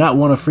 why would I not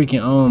want to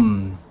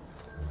freaking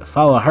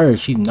follow her?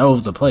 She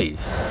knows the place.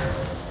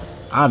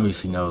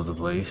 Obviously knows the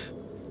place.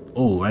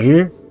 Oh, right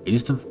here?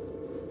 Is the?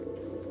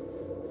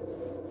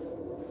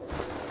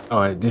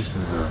 Oh, this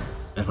is a.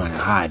 That's where I can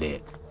hide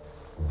it.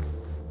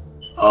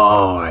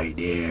 Oh, right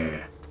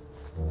there.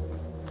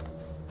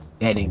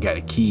 That nigga got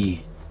a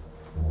key.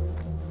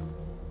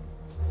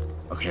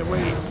 Okay,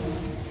 wait.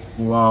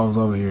 Walls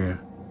over here.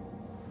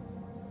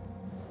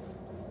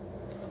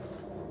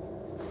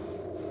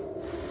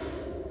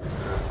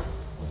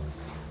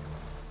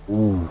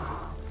 Ooh.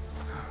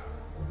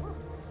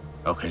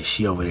 Okay,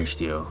 she over there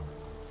still.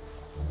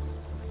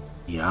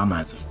 Yeah, I'm gonna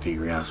have to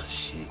figure out some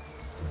shit.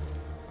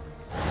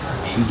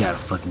 He got a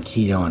fucking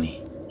key, don't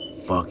he?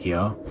 Fuck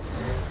y'all.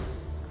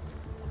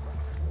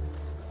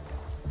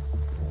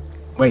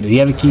 Wait, do he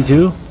have a key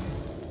too?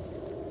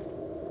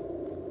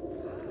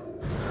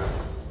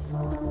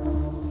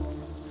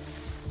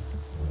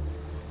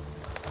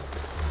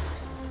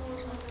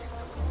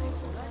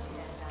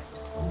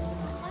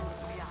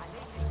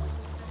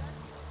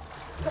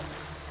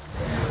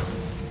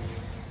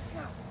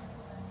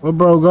 Where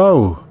bro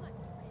go?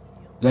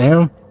 Is that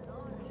him?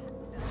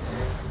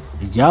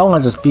 Y'all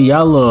want to speed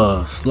y'all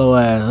little slow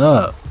ass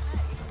up.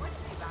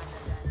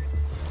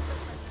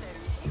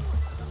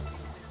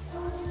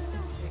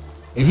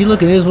 Is he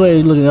looking this way or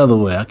is he looking the other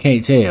way? I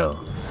can't tell.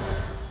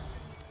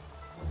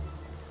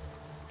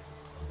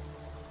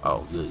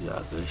 Oh, good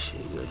job. Good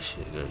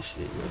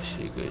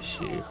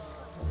shit.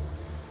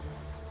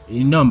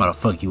 You know I'm about to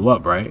fuck you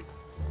up, right?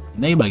 You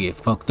know you about to get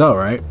fucked up,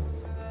 right?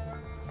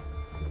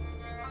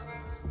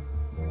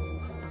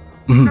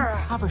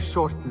 Have a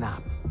short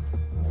nap,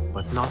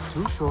 but not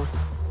too short.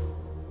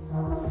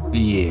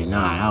 Yeah,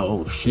 nah.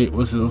 Oh shit,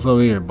 what's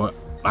over here? But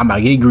I'm about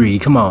to get greedy.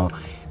 Come on,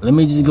 let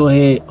me just go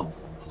ahead. Oh.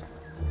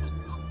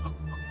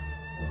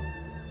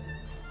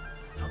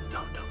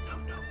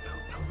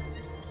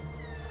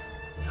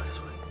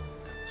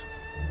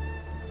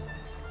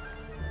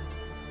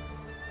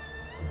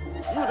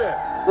 You there?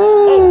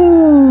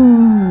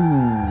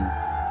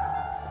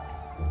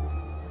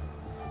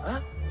 Huh?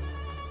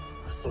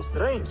 So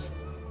strange.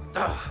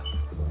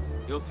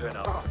 You'll turn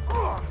up.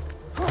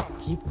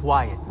 Keep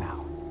quiet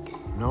now.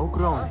 No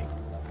groaning.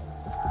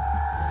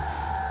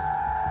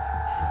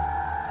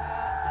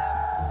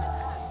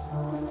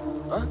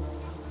 Huh?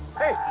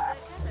 Hey!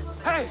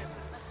 Hey!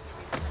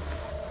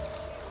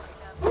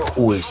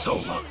 Oh, it's so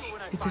lucky.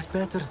 It is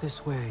better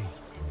this way.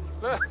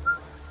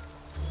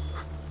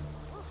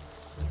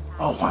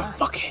 Oh, I'm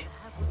fucking.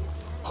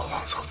 Oh,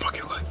 I'm so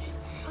fucking lucky.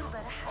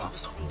 Oh, I'm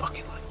so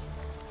fucking lucky.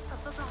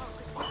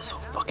 Oh, I'm so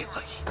fucking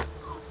lucky.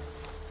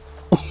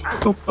 Oh,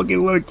 I'm so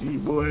fucking lucky,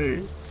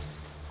 boy.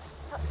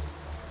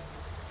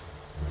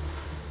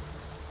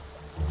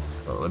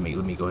 Oh, let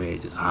me go ahead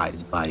and just hide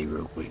his body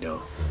real quick,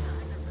 though.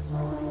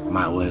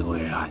 Might well go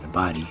ahead and hide the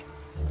body.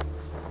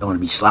 Don't want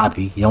to be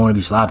sloppy. You don't want to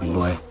be sloppy,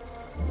 boy.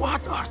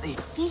 What are they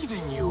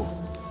feeding you?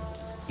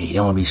 Yeah, you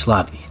don't want to be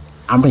sloppy.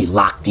 I'm really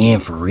locked in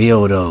for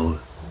real, though.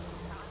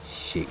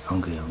 Shit,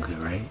 I'm good,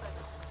 right?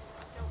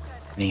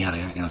 I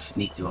ain't gotta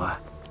sneak, do I?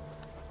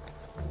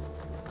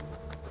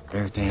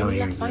 Everything over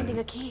here is finding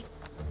good. a key.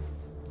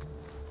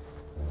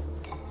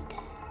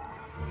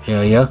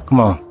 Hell yeah, come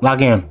on,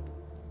 lock in.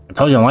 I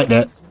told you I don't like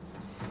that.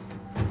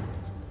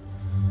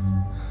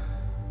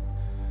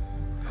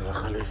 The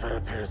Khalifa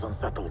appears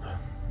unsettled.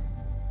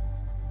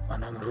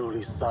 An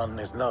unruly son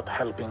is not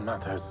helping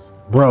matters.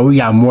 Bro, we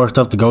got more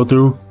stuff to go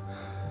through.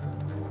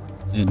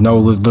 There's no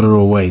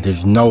literal way.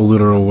 There's no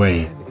literal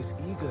way. Is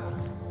eager.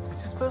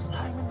 It's his first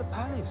time in the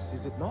palace,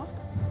 is it not?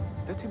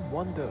 Let him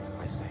wander,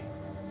 I say.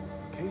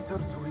 Cater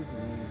to his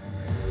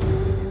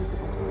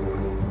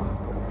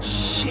needs.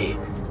 Shit.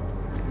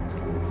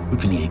 We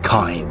finna get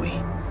caught, ain't we?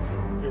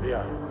 Here they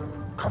are.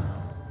 Come.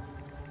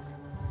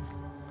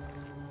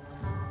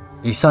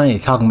 They sound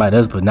like talking about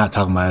us, but not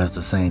talking about us at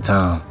the same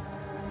time.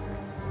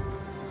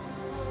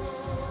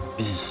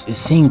 It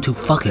seemed too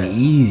fucking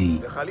easy.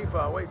 The Khalifa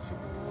awaits you.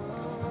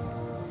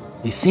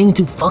 It seemed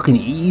too fucking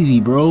easy,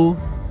 bro.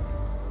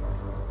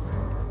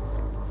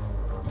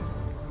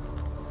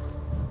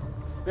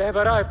 They have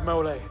arrived,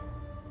 Maulay.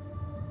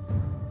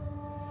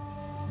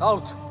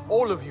 Out,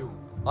 all of you.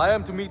 I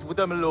am to meet with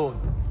them alone.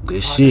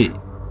 Good shit.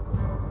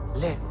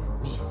 Let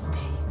me stay.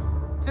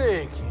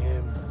 Take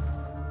him.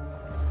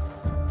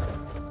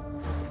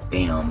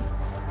 Damn.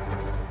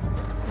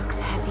 Looks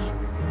heavy.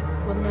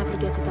 We'll never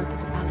get it out of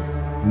the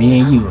palace. Me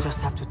and you. We'll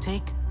just have to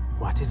take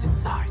what is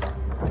inside.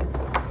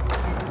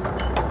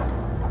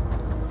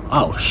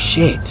 Oh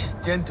shit.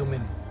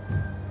 Gentlemen,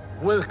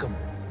 welcome.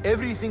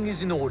 Everything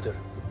is in order.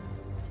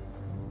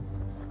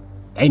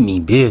 They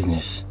mean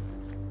business.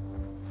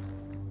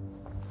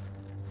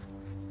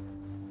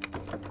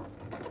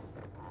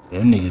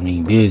 Them niggas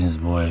mean business,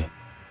 boy.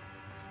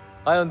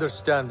 I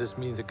understand this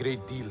means a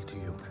great deal to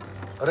you.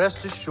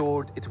 Rest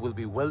assured, it will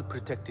be well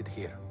protected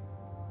here.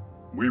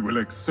 We will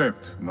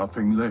accept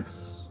nothing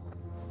less.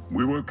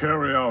 We will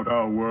carry out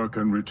our work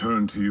and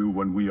return to you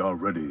when we are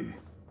ready.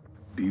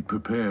 Be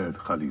prepared,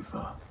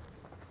 Khalifa.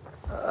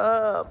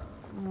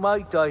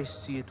 Might I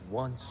see it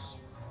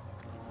once?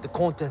 The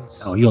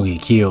contents. Oh, you gonna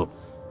get killed.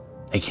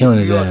 They killing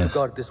his If we are to ass.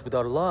 guard this with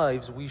our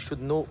lives, we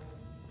should know.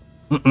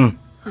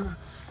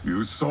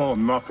 You saw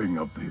nothing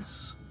of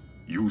this.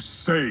 You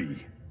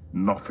say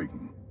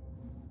nothing.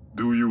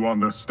 Do you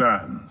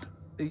understand?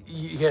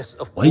 Yes,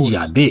 of Why course. you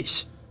got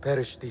bitch?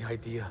 Perish the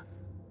idea.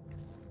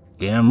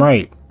 Damn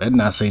right. Better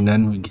not say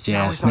nothing. We get your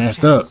ass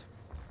snatched up.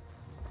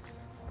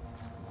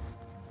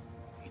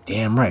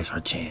 Damn right, it's our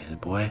chance,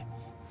 boy.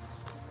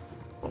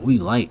 What we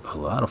like?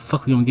 How the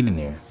fuck we gonna get in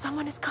there?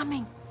 Someone is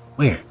coming.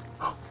 Where?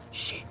 Oh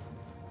shit!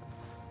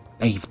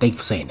 Thank you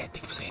for saying that.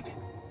 Thank you for saying that.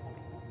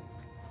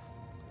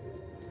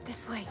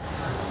 This way.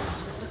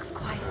 Looks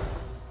quiet.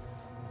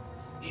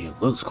 Yeah,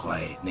 it looks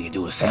quiet. Nigga,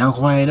 do it sound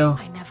quiet though?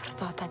 I never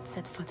thought I'd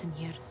set foot in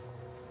here.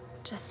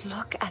 Just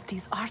look at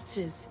these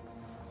arches.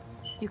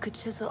 You could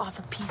chisel off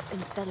a piece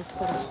and sell it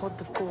for a hoard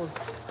of gold.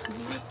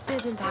 You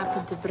didn't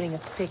happen to bring a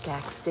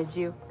pickaxe, did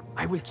you?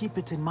 I will keep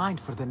it in mind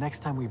for the next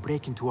time we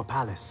break into a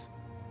palace.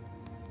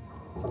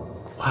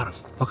 How the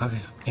fuck I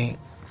can't?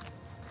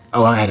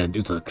 Oh, I had to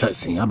do to the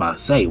cutscene. I'm about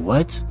to say,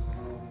 what?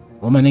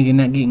 Why my nigga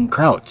not getting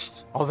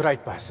crouched? All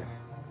right, Basim.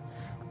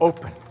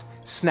 Open,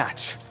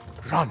 snatch,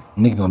 run.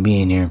 Nigga gonna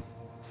be in here.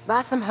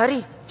 Basim,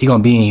 hurry. He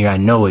gonna be in here, I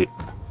know it.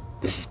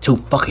 This is too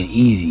fucking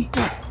easy.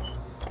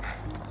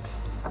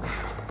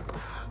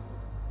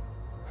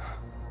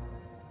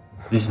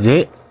 This is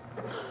it?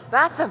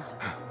 Basim.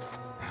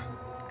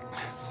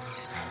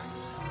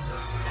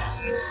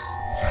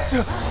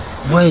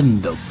 What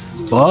in the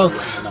fuck?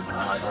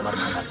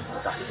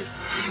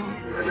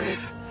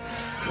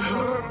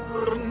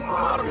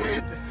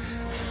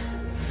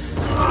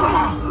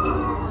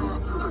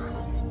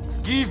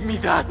 Give me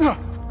that! No!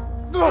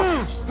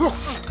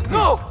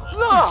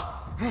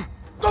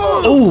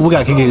 Oh, we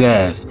gotta kick his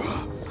ass.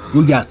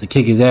 We got to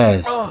kick his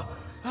ass.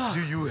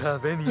 Do you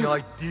have any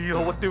idea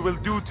what they will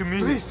do to me?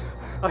 Please,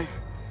 I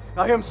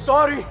am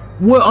sorry.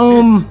 What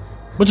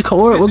what you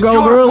call it? What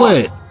girl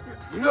at?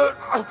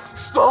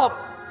 Stop!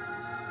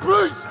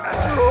 Please!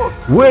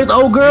 Where's the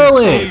old girl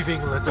at?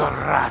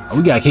 Rat.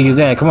 We gotta kick his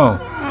ass. Come on.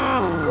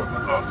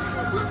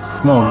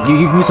 Come on,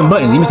 give me some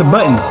buttons. Give me some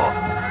buttons.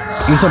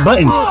 Give me some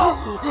buttons.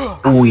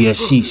 Oh yeah,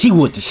 she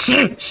with the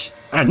shits.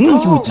 I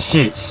knew she with the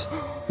shits.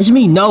 What you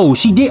mean? No,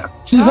 she did.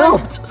 She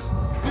helped.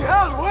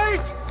 Hell,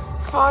 wait!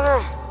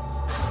 Father!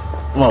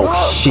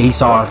 Oh shit, he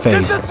saw her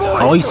face.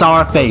 Oh, he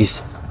saw her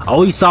face.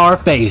 Oh, he saw her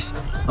face.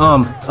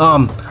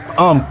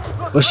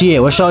 Where she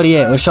at? Where Shorty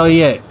at? Where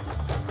Shorty at?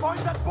 Find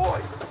that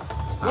boy!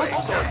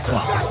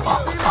 Fuck.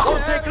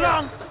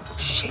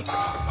 Shit.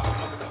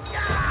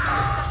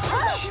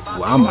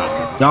 Well, I'm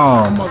about to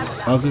dawn,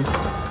 motherfucker.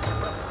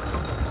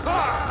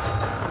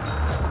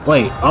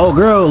 Wait, old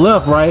girl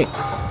left, right?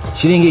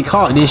 She didn't get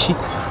caught, did she?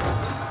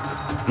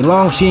 As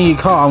long as she didn't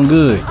get caught, I'm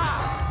good.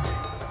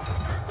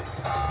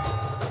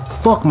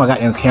 Fuck my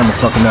goddamn camera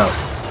fucking up.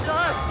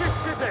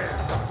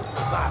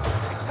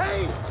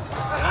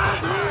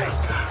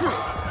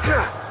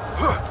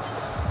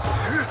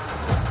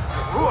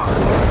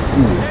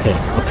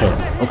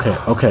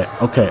 Okay.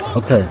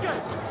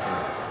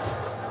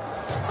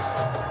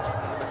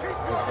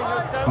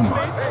 Oh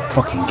my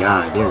fucking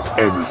god, there's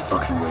every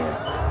fucking where.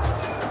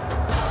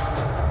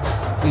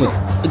 Look,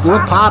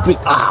 we're popping.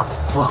 Ah,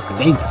 fuck,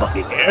 they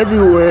fucking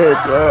everywhere,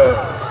 god.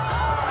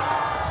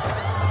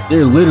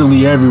 They're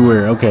literally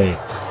everywhere. Okay,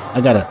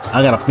 I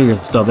gotta figure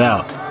some stuff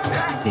out.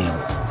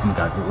 Damn, we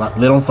got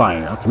lit on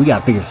fire. Okay, we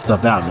gotta figure some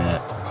stuff out, man.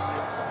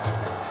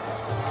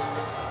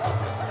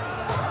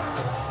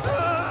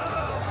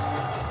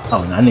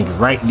 Oh, that nigga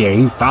right there,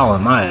 he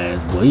following my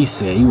ass, boy. He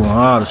said he want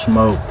all the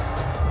smoke.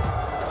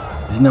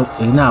 There's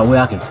not a way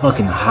I can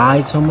fucking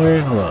hide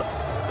somewhere. Hold up,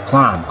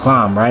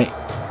 climb, right?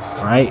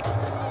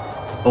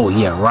 Oh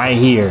yeah, right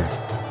here.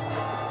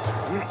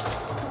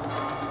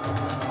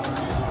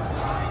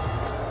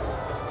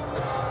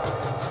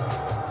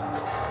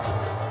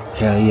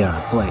 Hell yeah,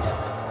 wait.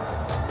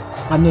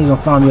 How nigga gonna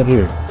find me up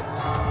here?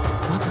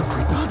 What have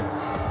we done?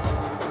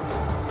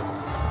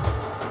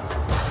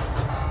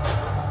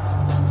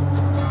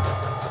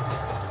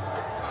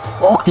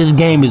 Fuck, this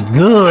game is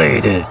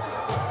good.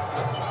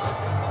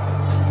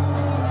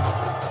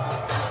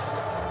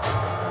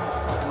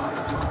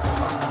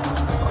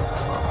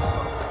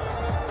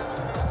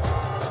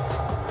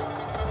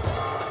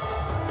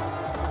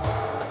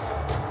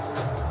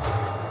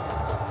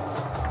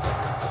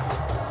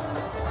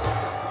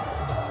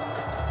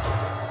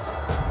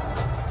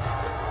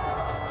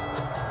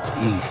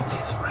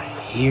 This right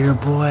here,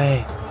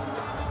 boy.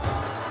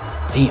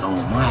 They on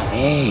my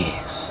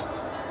ass.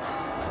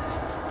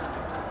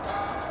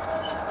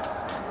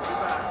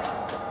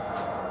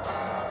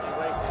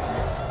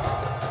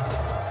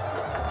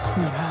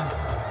 Man,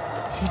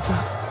 she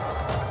just...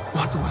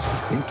 What was she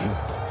thinking?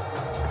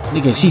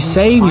 Nigga, she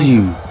saved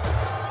you.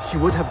 She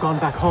would have gone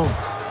back home.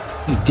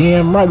 You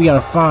damn right we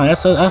gotta find.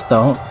 That's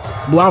the...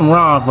 Boy, I'm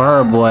wrong for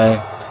her,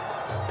 boy.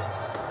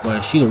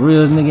 Boy, she the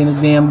realest nigga in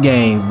the damn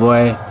game,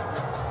 boy.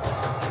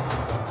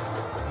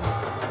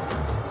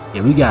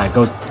 Yeah, we gotta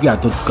go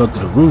to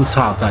the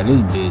rooftop like this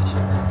bitch.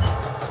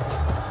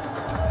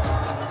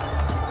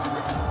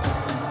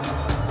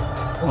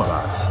 What am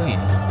I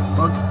saying?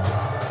 Fuck.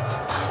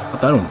 I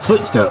thought on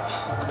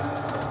footsteps.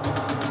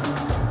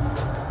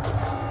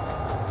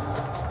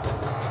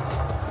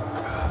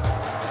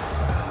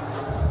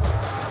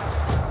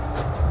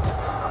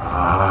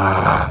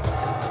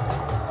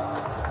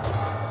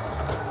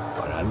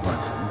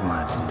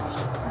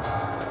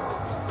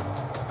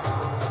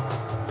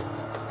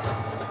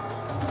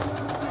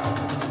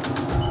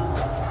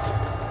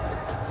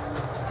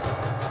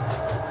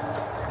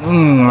 I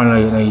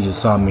know you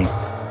just saw me.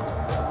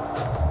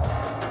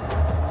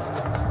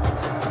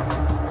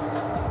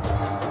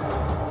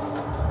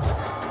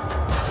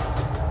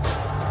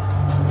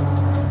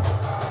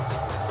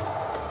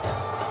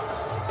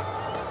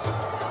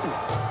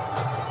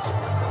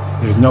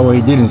 There's no way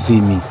he didn't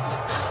see me.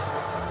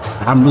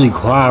 I'm really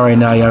quiet right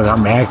now, y'all.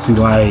 I'm actually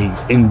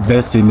like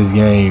invested in this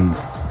game.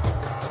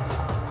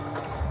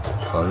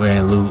 Oh, go ahead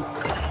and loot.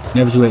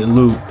 Never too late to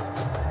loot.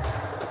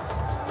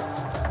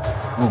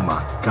 Oh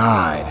my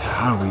god,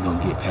 how are we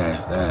gonna get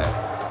past that?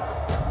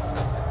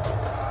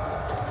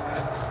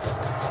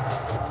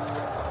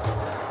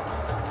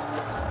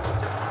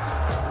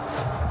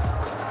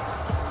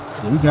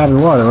 Yeah, we got the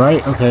water,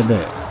 right? Okay,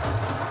 bet.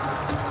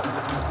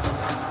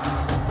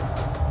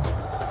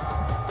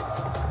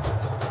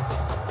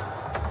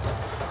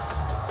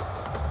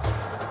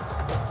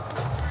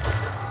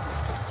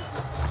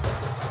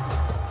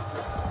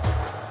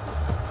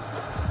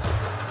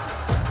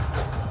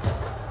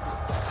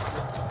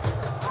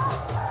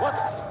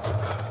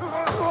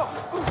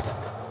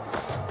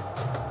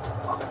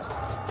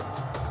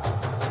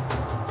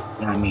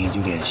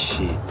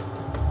 shit.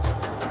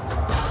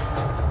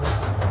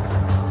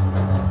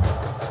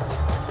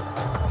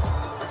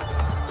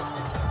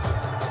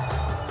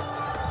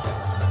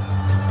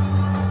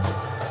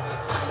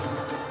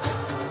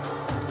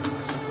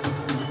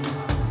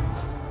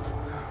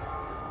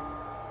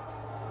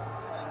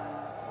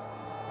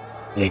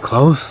 They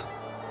close?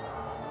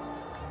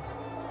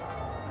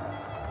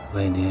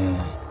 Blend in.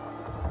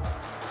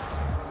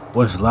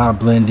 What's a lot of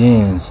blend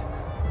ins?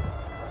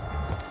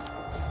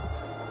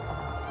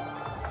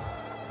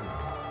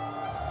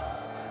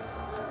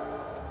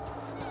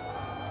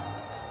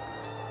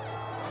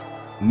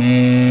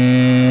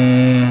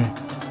 Man.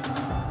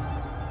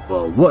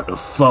 Well, what the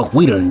fuck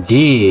we done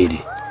did?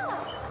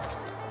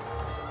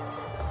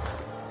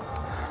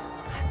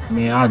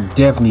 Man, I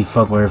definitely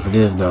fuck with her for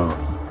this though.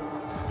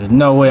 There's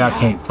no way I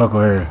can't fuck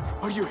with her.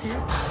 Are you here?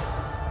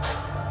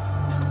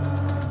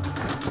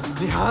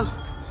 Nihal?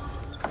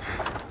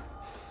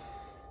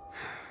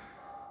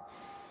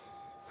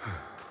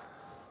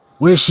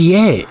 Where's she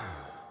at?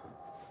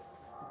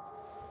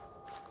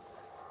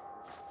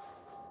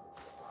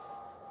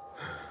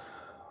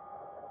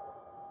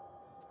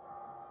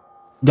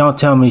 Don't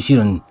tell me she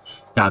done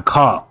got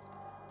caught.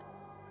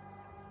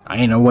 I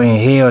ain't no way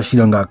in hell she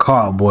done got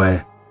caught,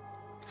 boy.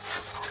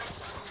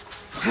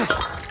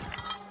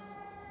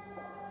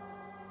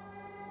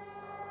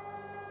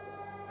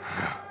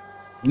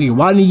 Nigga,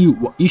 why didn't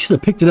you should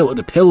have picked it up with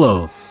the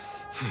pillow.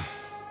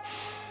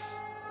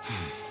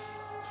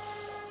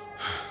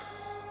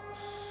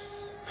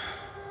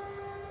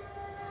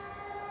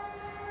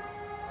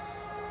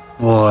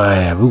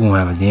 Boy, we're gonna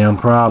have a damn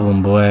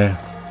problem, boy.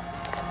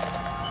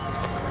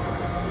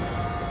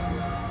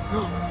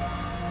 No,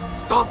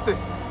 stop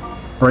this.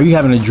 Bro, you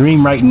having a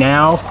dream right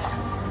now?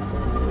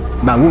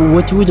 About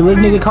what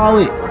nigga call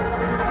it?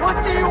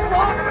 What do you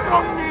want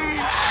from me?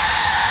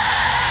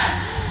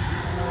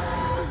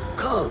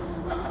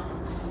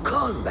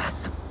 Calm,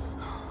 Basim.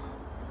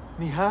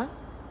 Nihal?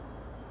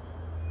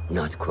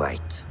 Not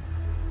quite.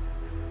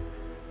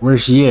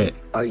 Where's she at?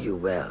 Are you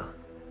well?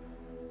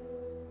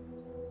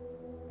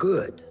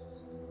 Good.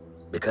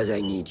 Because I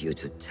need you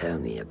to tell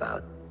me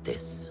about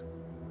this.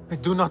 I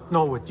do not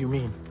know what you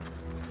mean.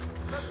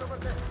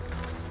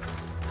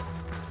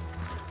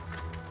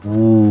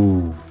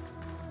 Ooh.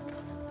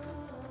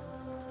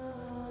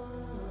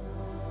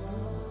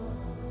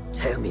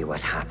 Tell me what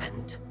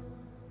happened.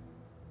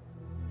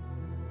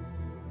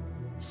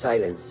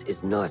 Silence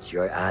is not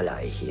your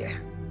ally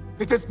here.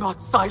 It is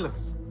not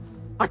silence.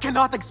 I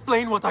cannot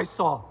explain what I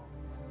saw.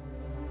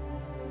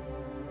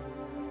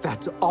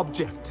 That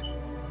object.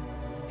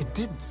 It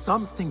did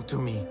something to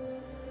me.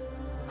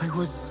 I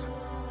was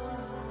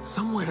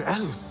somewhere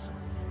else.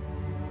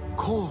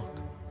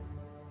 Cold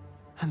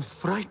and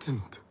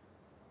frightened.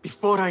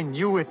 Before I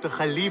knew it, the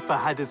Khalifa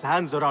had his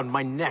hands around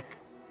my neck.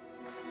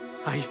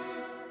 It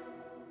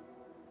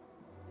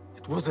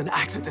was an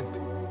accident.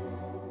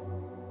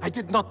 I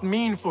did not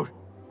mean for...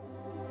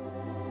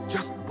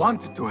 Just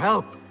wanted to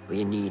help.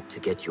 We need to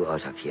get you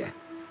out of here.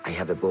 I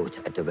have a boat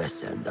at the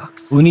western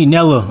docks. We need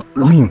Nella.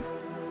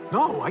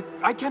 No,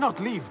 I cannot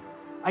leave.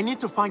 I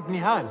need to find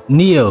Nihal.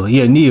 Neo,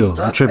 yeah, Neo.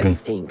 I'm tripping.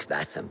 Think,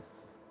 Basim.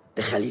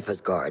 The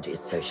Khalifa's guard is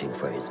searching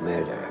for his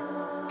murderer.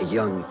 A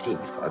young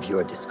thief of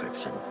your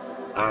description.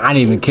 I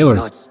didn't even kill her. They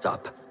will not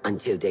stop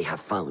until they have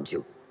found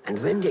you. And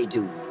when they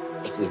do,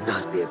 it will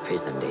not be a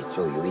prison they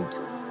throw you into.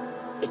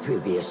 It will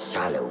be a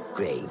shallow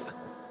grave.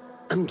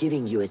 I'm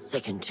giving you a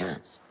second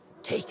chance.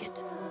 Take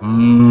it.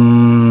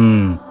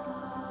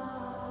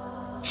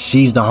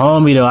 She's the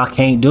homie though, I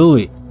can't do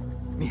it.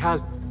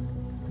 Nihal,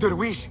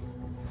 Derwish,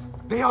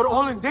 they are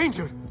all in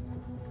danger.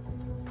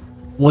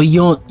 Well,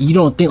 you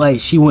don't think like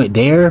she went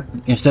there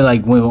instead of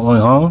like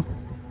going home?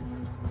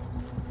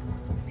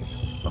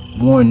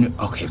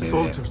 Okay, the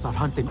soldiers are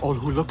hunting all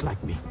who look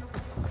like me.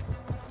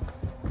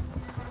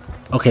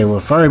 Okay, well,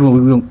 first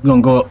we're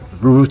gonna go up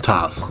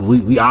rooftops.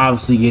 We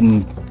obviously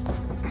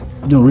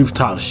doing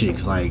rooftop shit.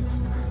 Cause like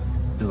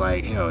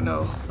hell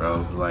no,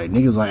 bro. Like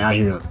niggas like out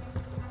here.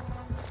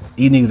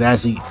 These niggas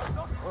actually.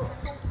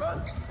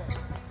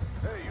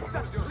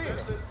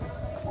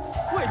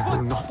 I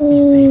will not be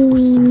safe for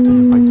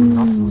certain if I do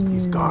not lose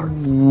these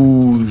guards.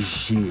 Ooh,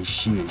 shit.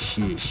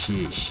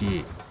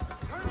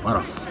 Why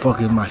the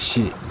fuck is my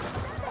shit?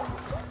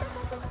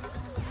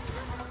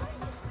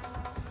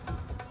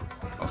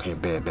 Okay,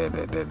 bad.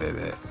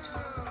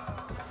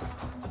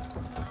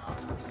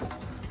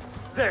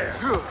 There.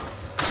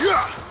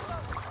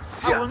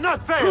 I will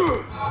not fail.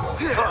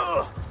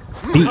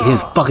 Beat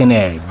his fucking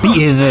ass. Beat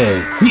his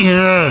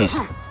ass.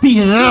 Beat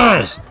his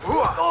ass.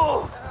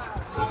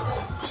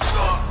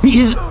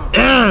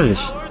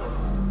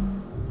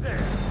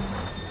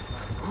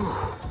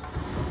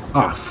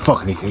 Oh,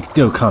 fuck, it's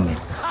still coming.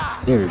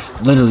 They're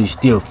literally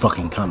still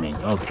fucking coming.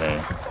 Okay.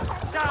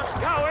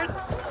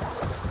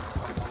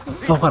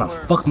 Fuck, why the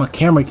fuck my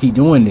camera keep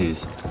doing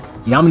this?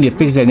 Yeah, I'm gonna need to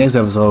fix that next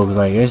episode, because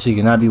like, that shit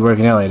cannot be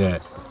working out like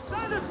that.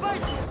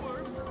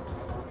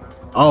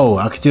 Oh,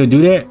 I can still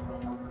do that?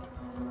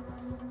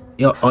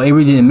 Yo, oh, it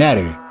really didn't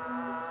matter.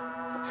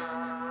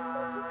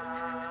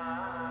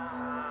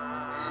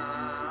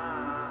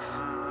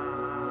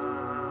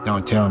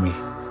 Don't tell me.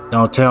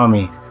 Don't tell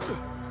me.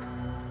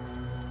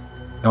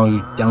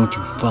 Don't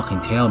you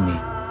fucking tell me.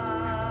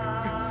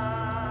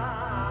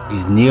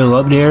 Is Neil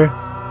up there?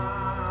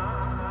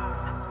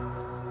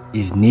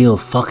 Is Neil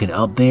fucking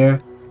up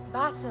there?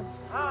 Basim.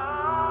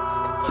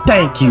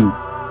 Thank you.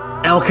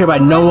 I don't care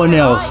about no one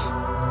else.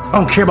 I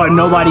don't care about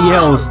nobody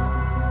else.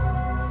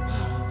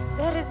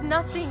 There is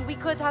nothing we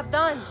could have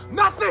done.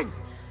 Nothing!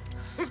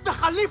 If the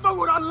Khalifa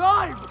were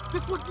alive,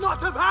 this would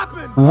not have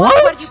happened!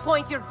 What? Where you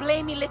point your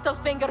blamey little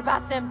finger,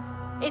 Basim.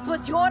 It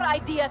was your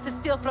idea to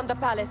steal from the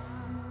palace.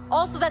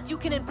 Also that you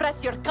can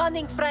impress your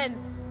cunning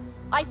friends.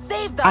 I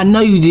saved them. I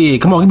know you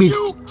did. Come on, give me.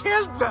 You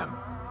killed them!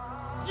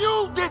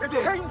 You did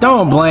this!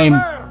 Don't blame.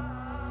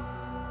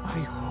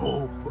 I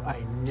hope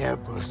I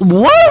never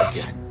What?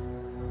 see you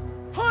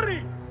again.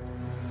 Hurry!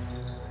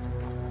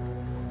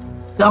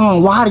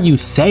 Don, why did you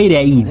say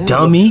that, you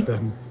dummy? All of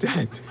them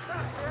dead.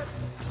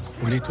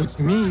 When it was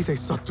me they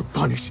sought to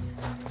punish.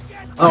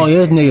 Oh,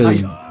 this nigga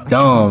is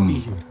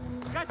dumb.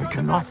 I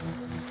cannot.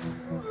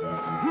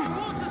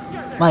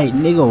 Like,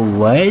 nigga,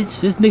 what?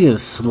 This nigga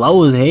is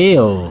slow as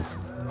hell.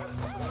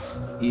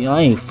 Yeah,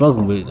 I ain't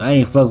fucking with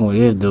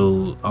this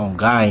dude. Oh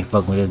God, I ain't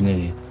fucking with this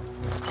nigga.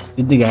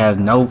 This nigga has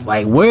no,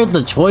 like, where's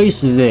the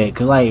choices at?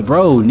 Cause like,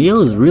 bro,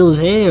 Neil is real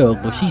as hell,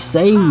 but she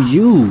saved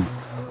you.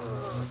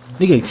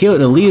 Nigga killed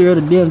the leader of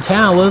the damn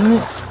town, wasn't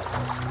it?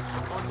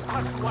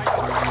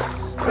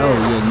 Oh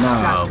yeah,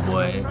 nah,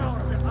 boy.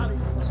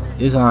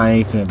 This how I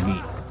ain't finna be.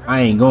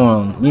 I ain't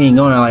going. You ain't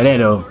going out like that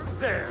though.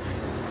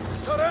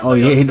 Oh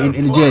yeah, hit the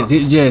jets,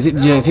 hit the jets, hit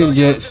the jets, hit the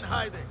jets.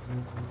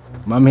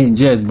 I'm hitting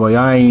jets, boy.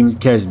 Y'all ain't even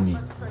catching me.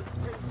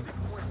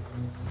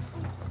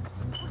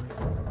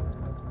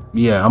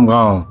 Yeah, I'm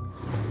gone.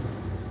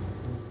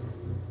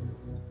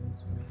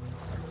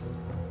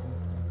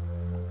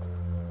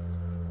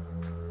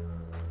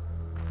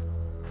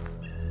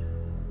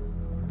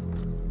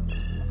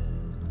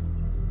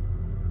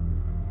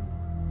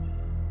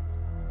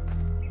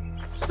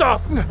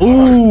 Stop!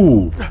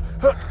 Ooh!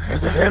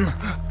 Is it him?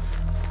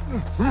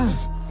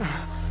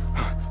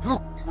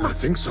 I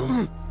think so.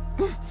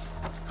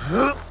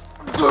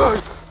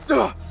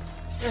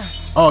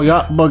 Oh,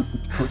 y'all, but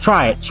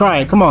try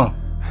it, come on.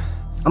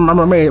 I'm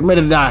ready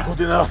to die. Good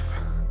enough.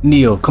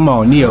 Neil, come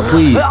on, Neil,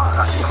 please.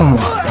 Come on,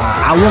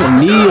 I want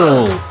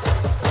Neil.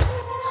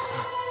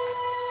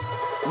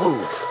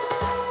 Move.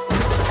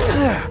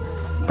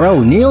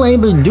 Bro, Neil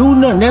ain't been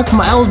doing nothing.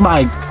 That was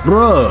my,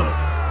 bruh.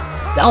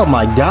 That was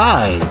my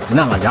guy.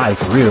 Not my guy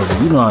for real,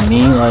 but you know what I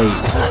mean? Like,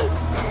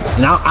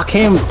 and I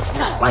can't,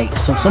 like,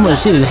 some of the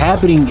shit is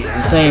happening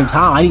at the same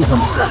time. I need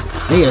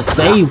a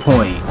save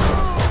point.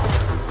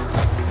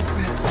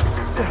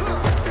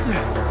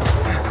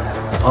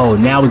 Oh,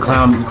 now we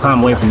climb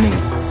away from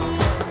niggas.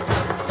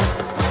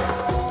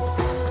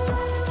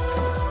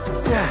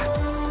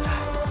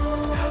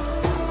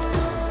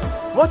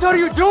 What are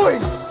you doing?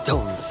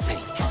 Don't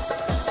think.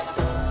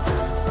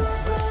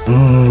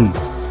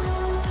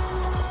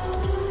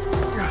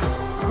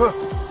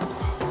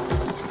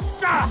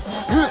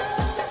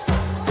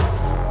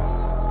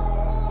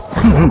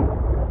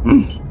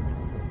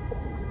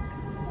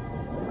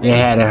 It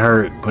had to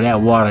hurt, but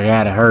that water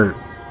had to hurt.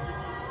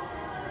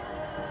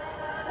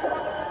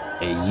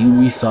 A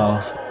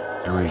Ubisoft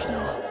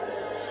original.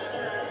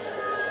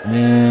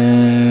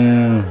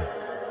 Man,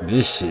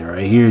 this shit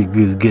right here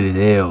is good as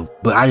hell.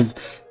 But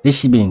this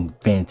shit been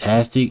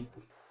fantastic,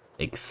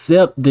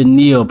 except the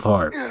Neil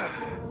part.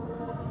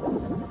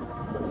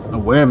 Oh,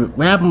 what happened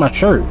to my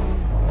shirt?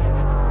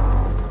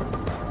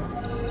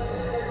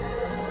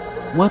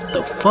 What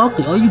the fuck?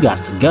 Oh, you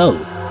got to go.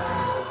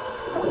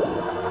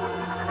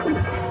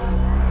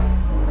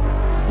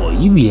 Boy,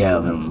 you be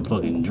having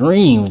fucking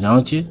dreams,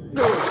 don't you?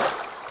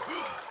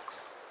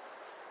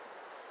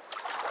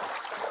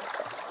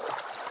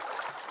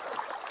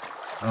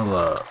 Hold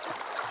up.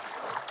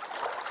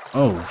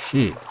 Oh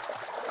shit.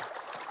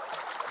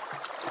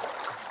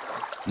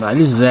 Nah,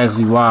 this is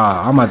actually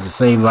wild. I'm about to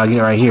save like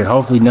it right here.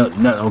 Hopefully no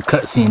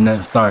cutscene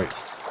nothing starts.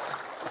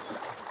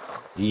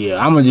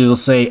 Yeah, I'm gonna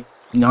just say,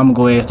 you know, I'm gonna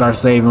go ahead and start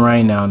saving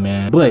right now,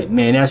 man. But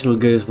man, that shit was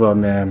good as well,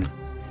 man.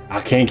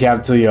 I can't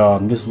cap to y'all.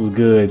 This was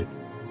good.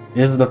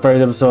 This was the first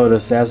episode of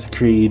Assassin's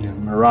Creed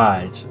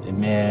Mirage. And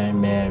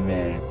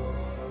man.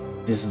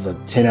 This is a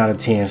 10 out of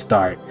 10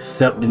 start,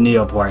 except the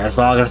Neil part. That's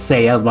all I gotta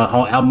say. That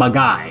was my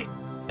guy.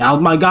 That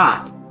was my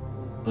guy.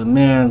 But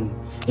man,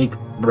 it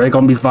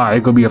gonna be fire.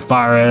 It gonna be a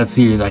fire ass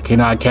series. I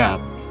cannot cap.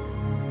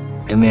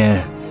 And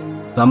man,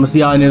 so I'm gonna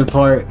see y'all in this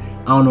part.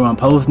 I don't know when I'm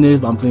posting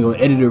this, but I'm finna go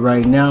edit it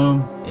right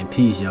now. And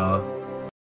peace, y'all.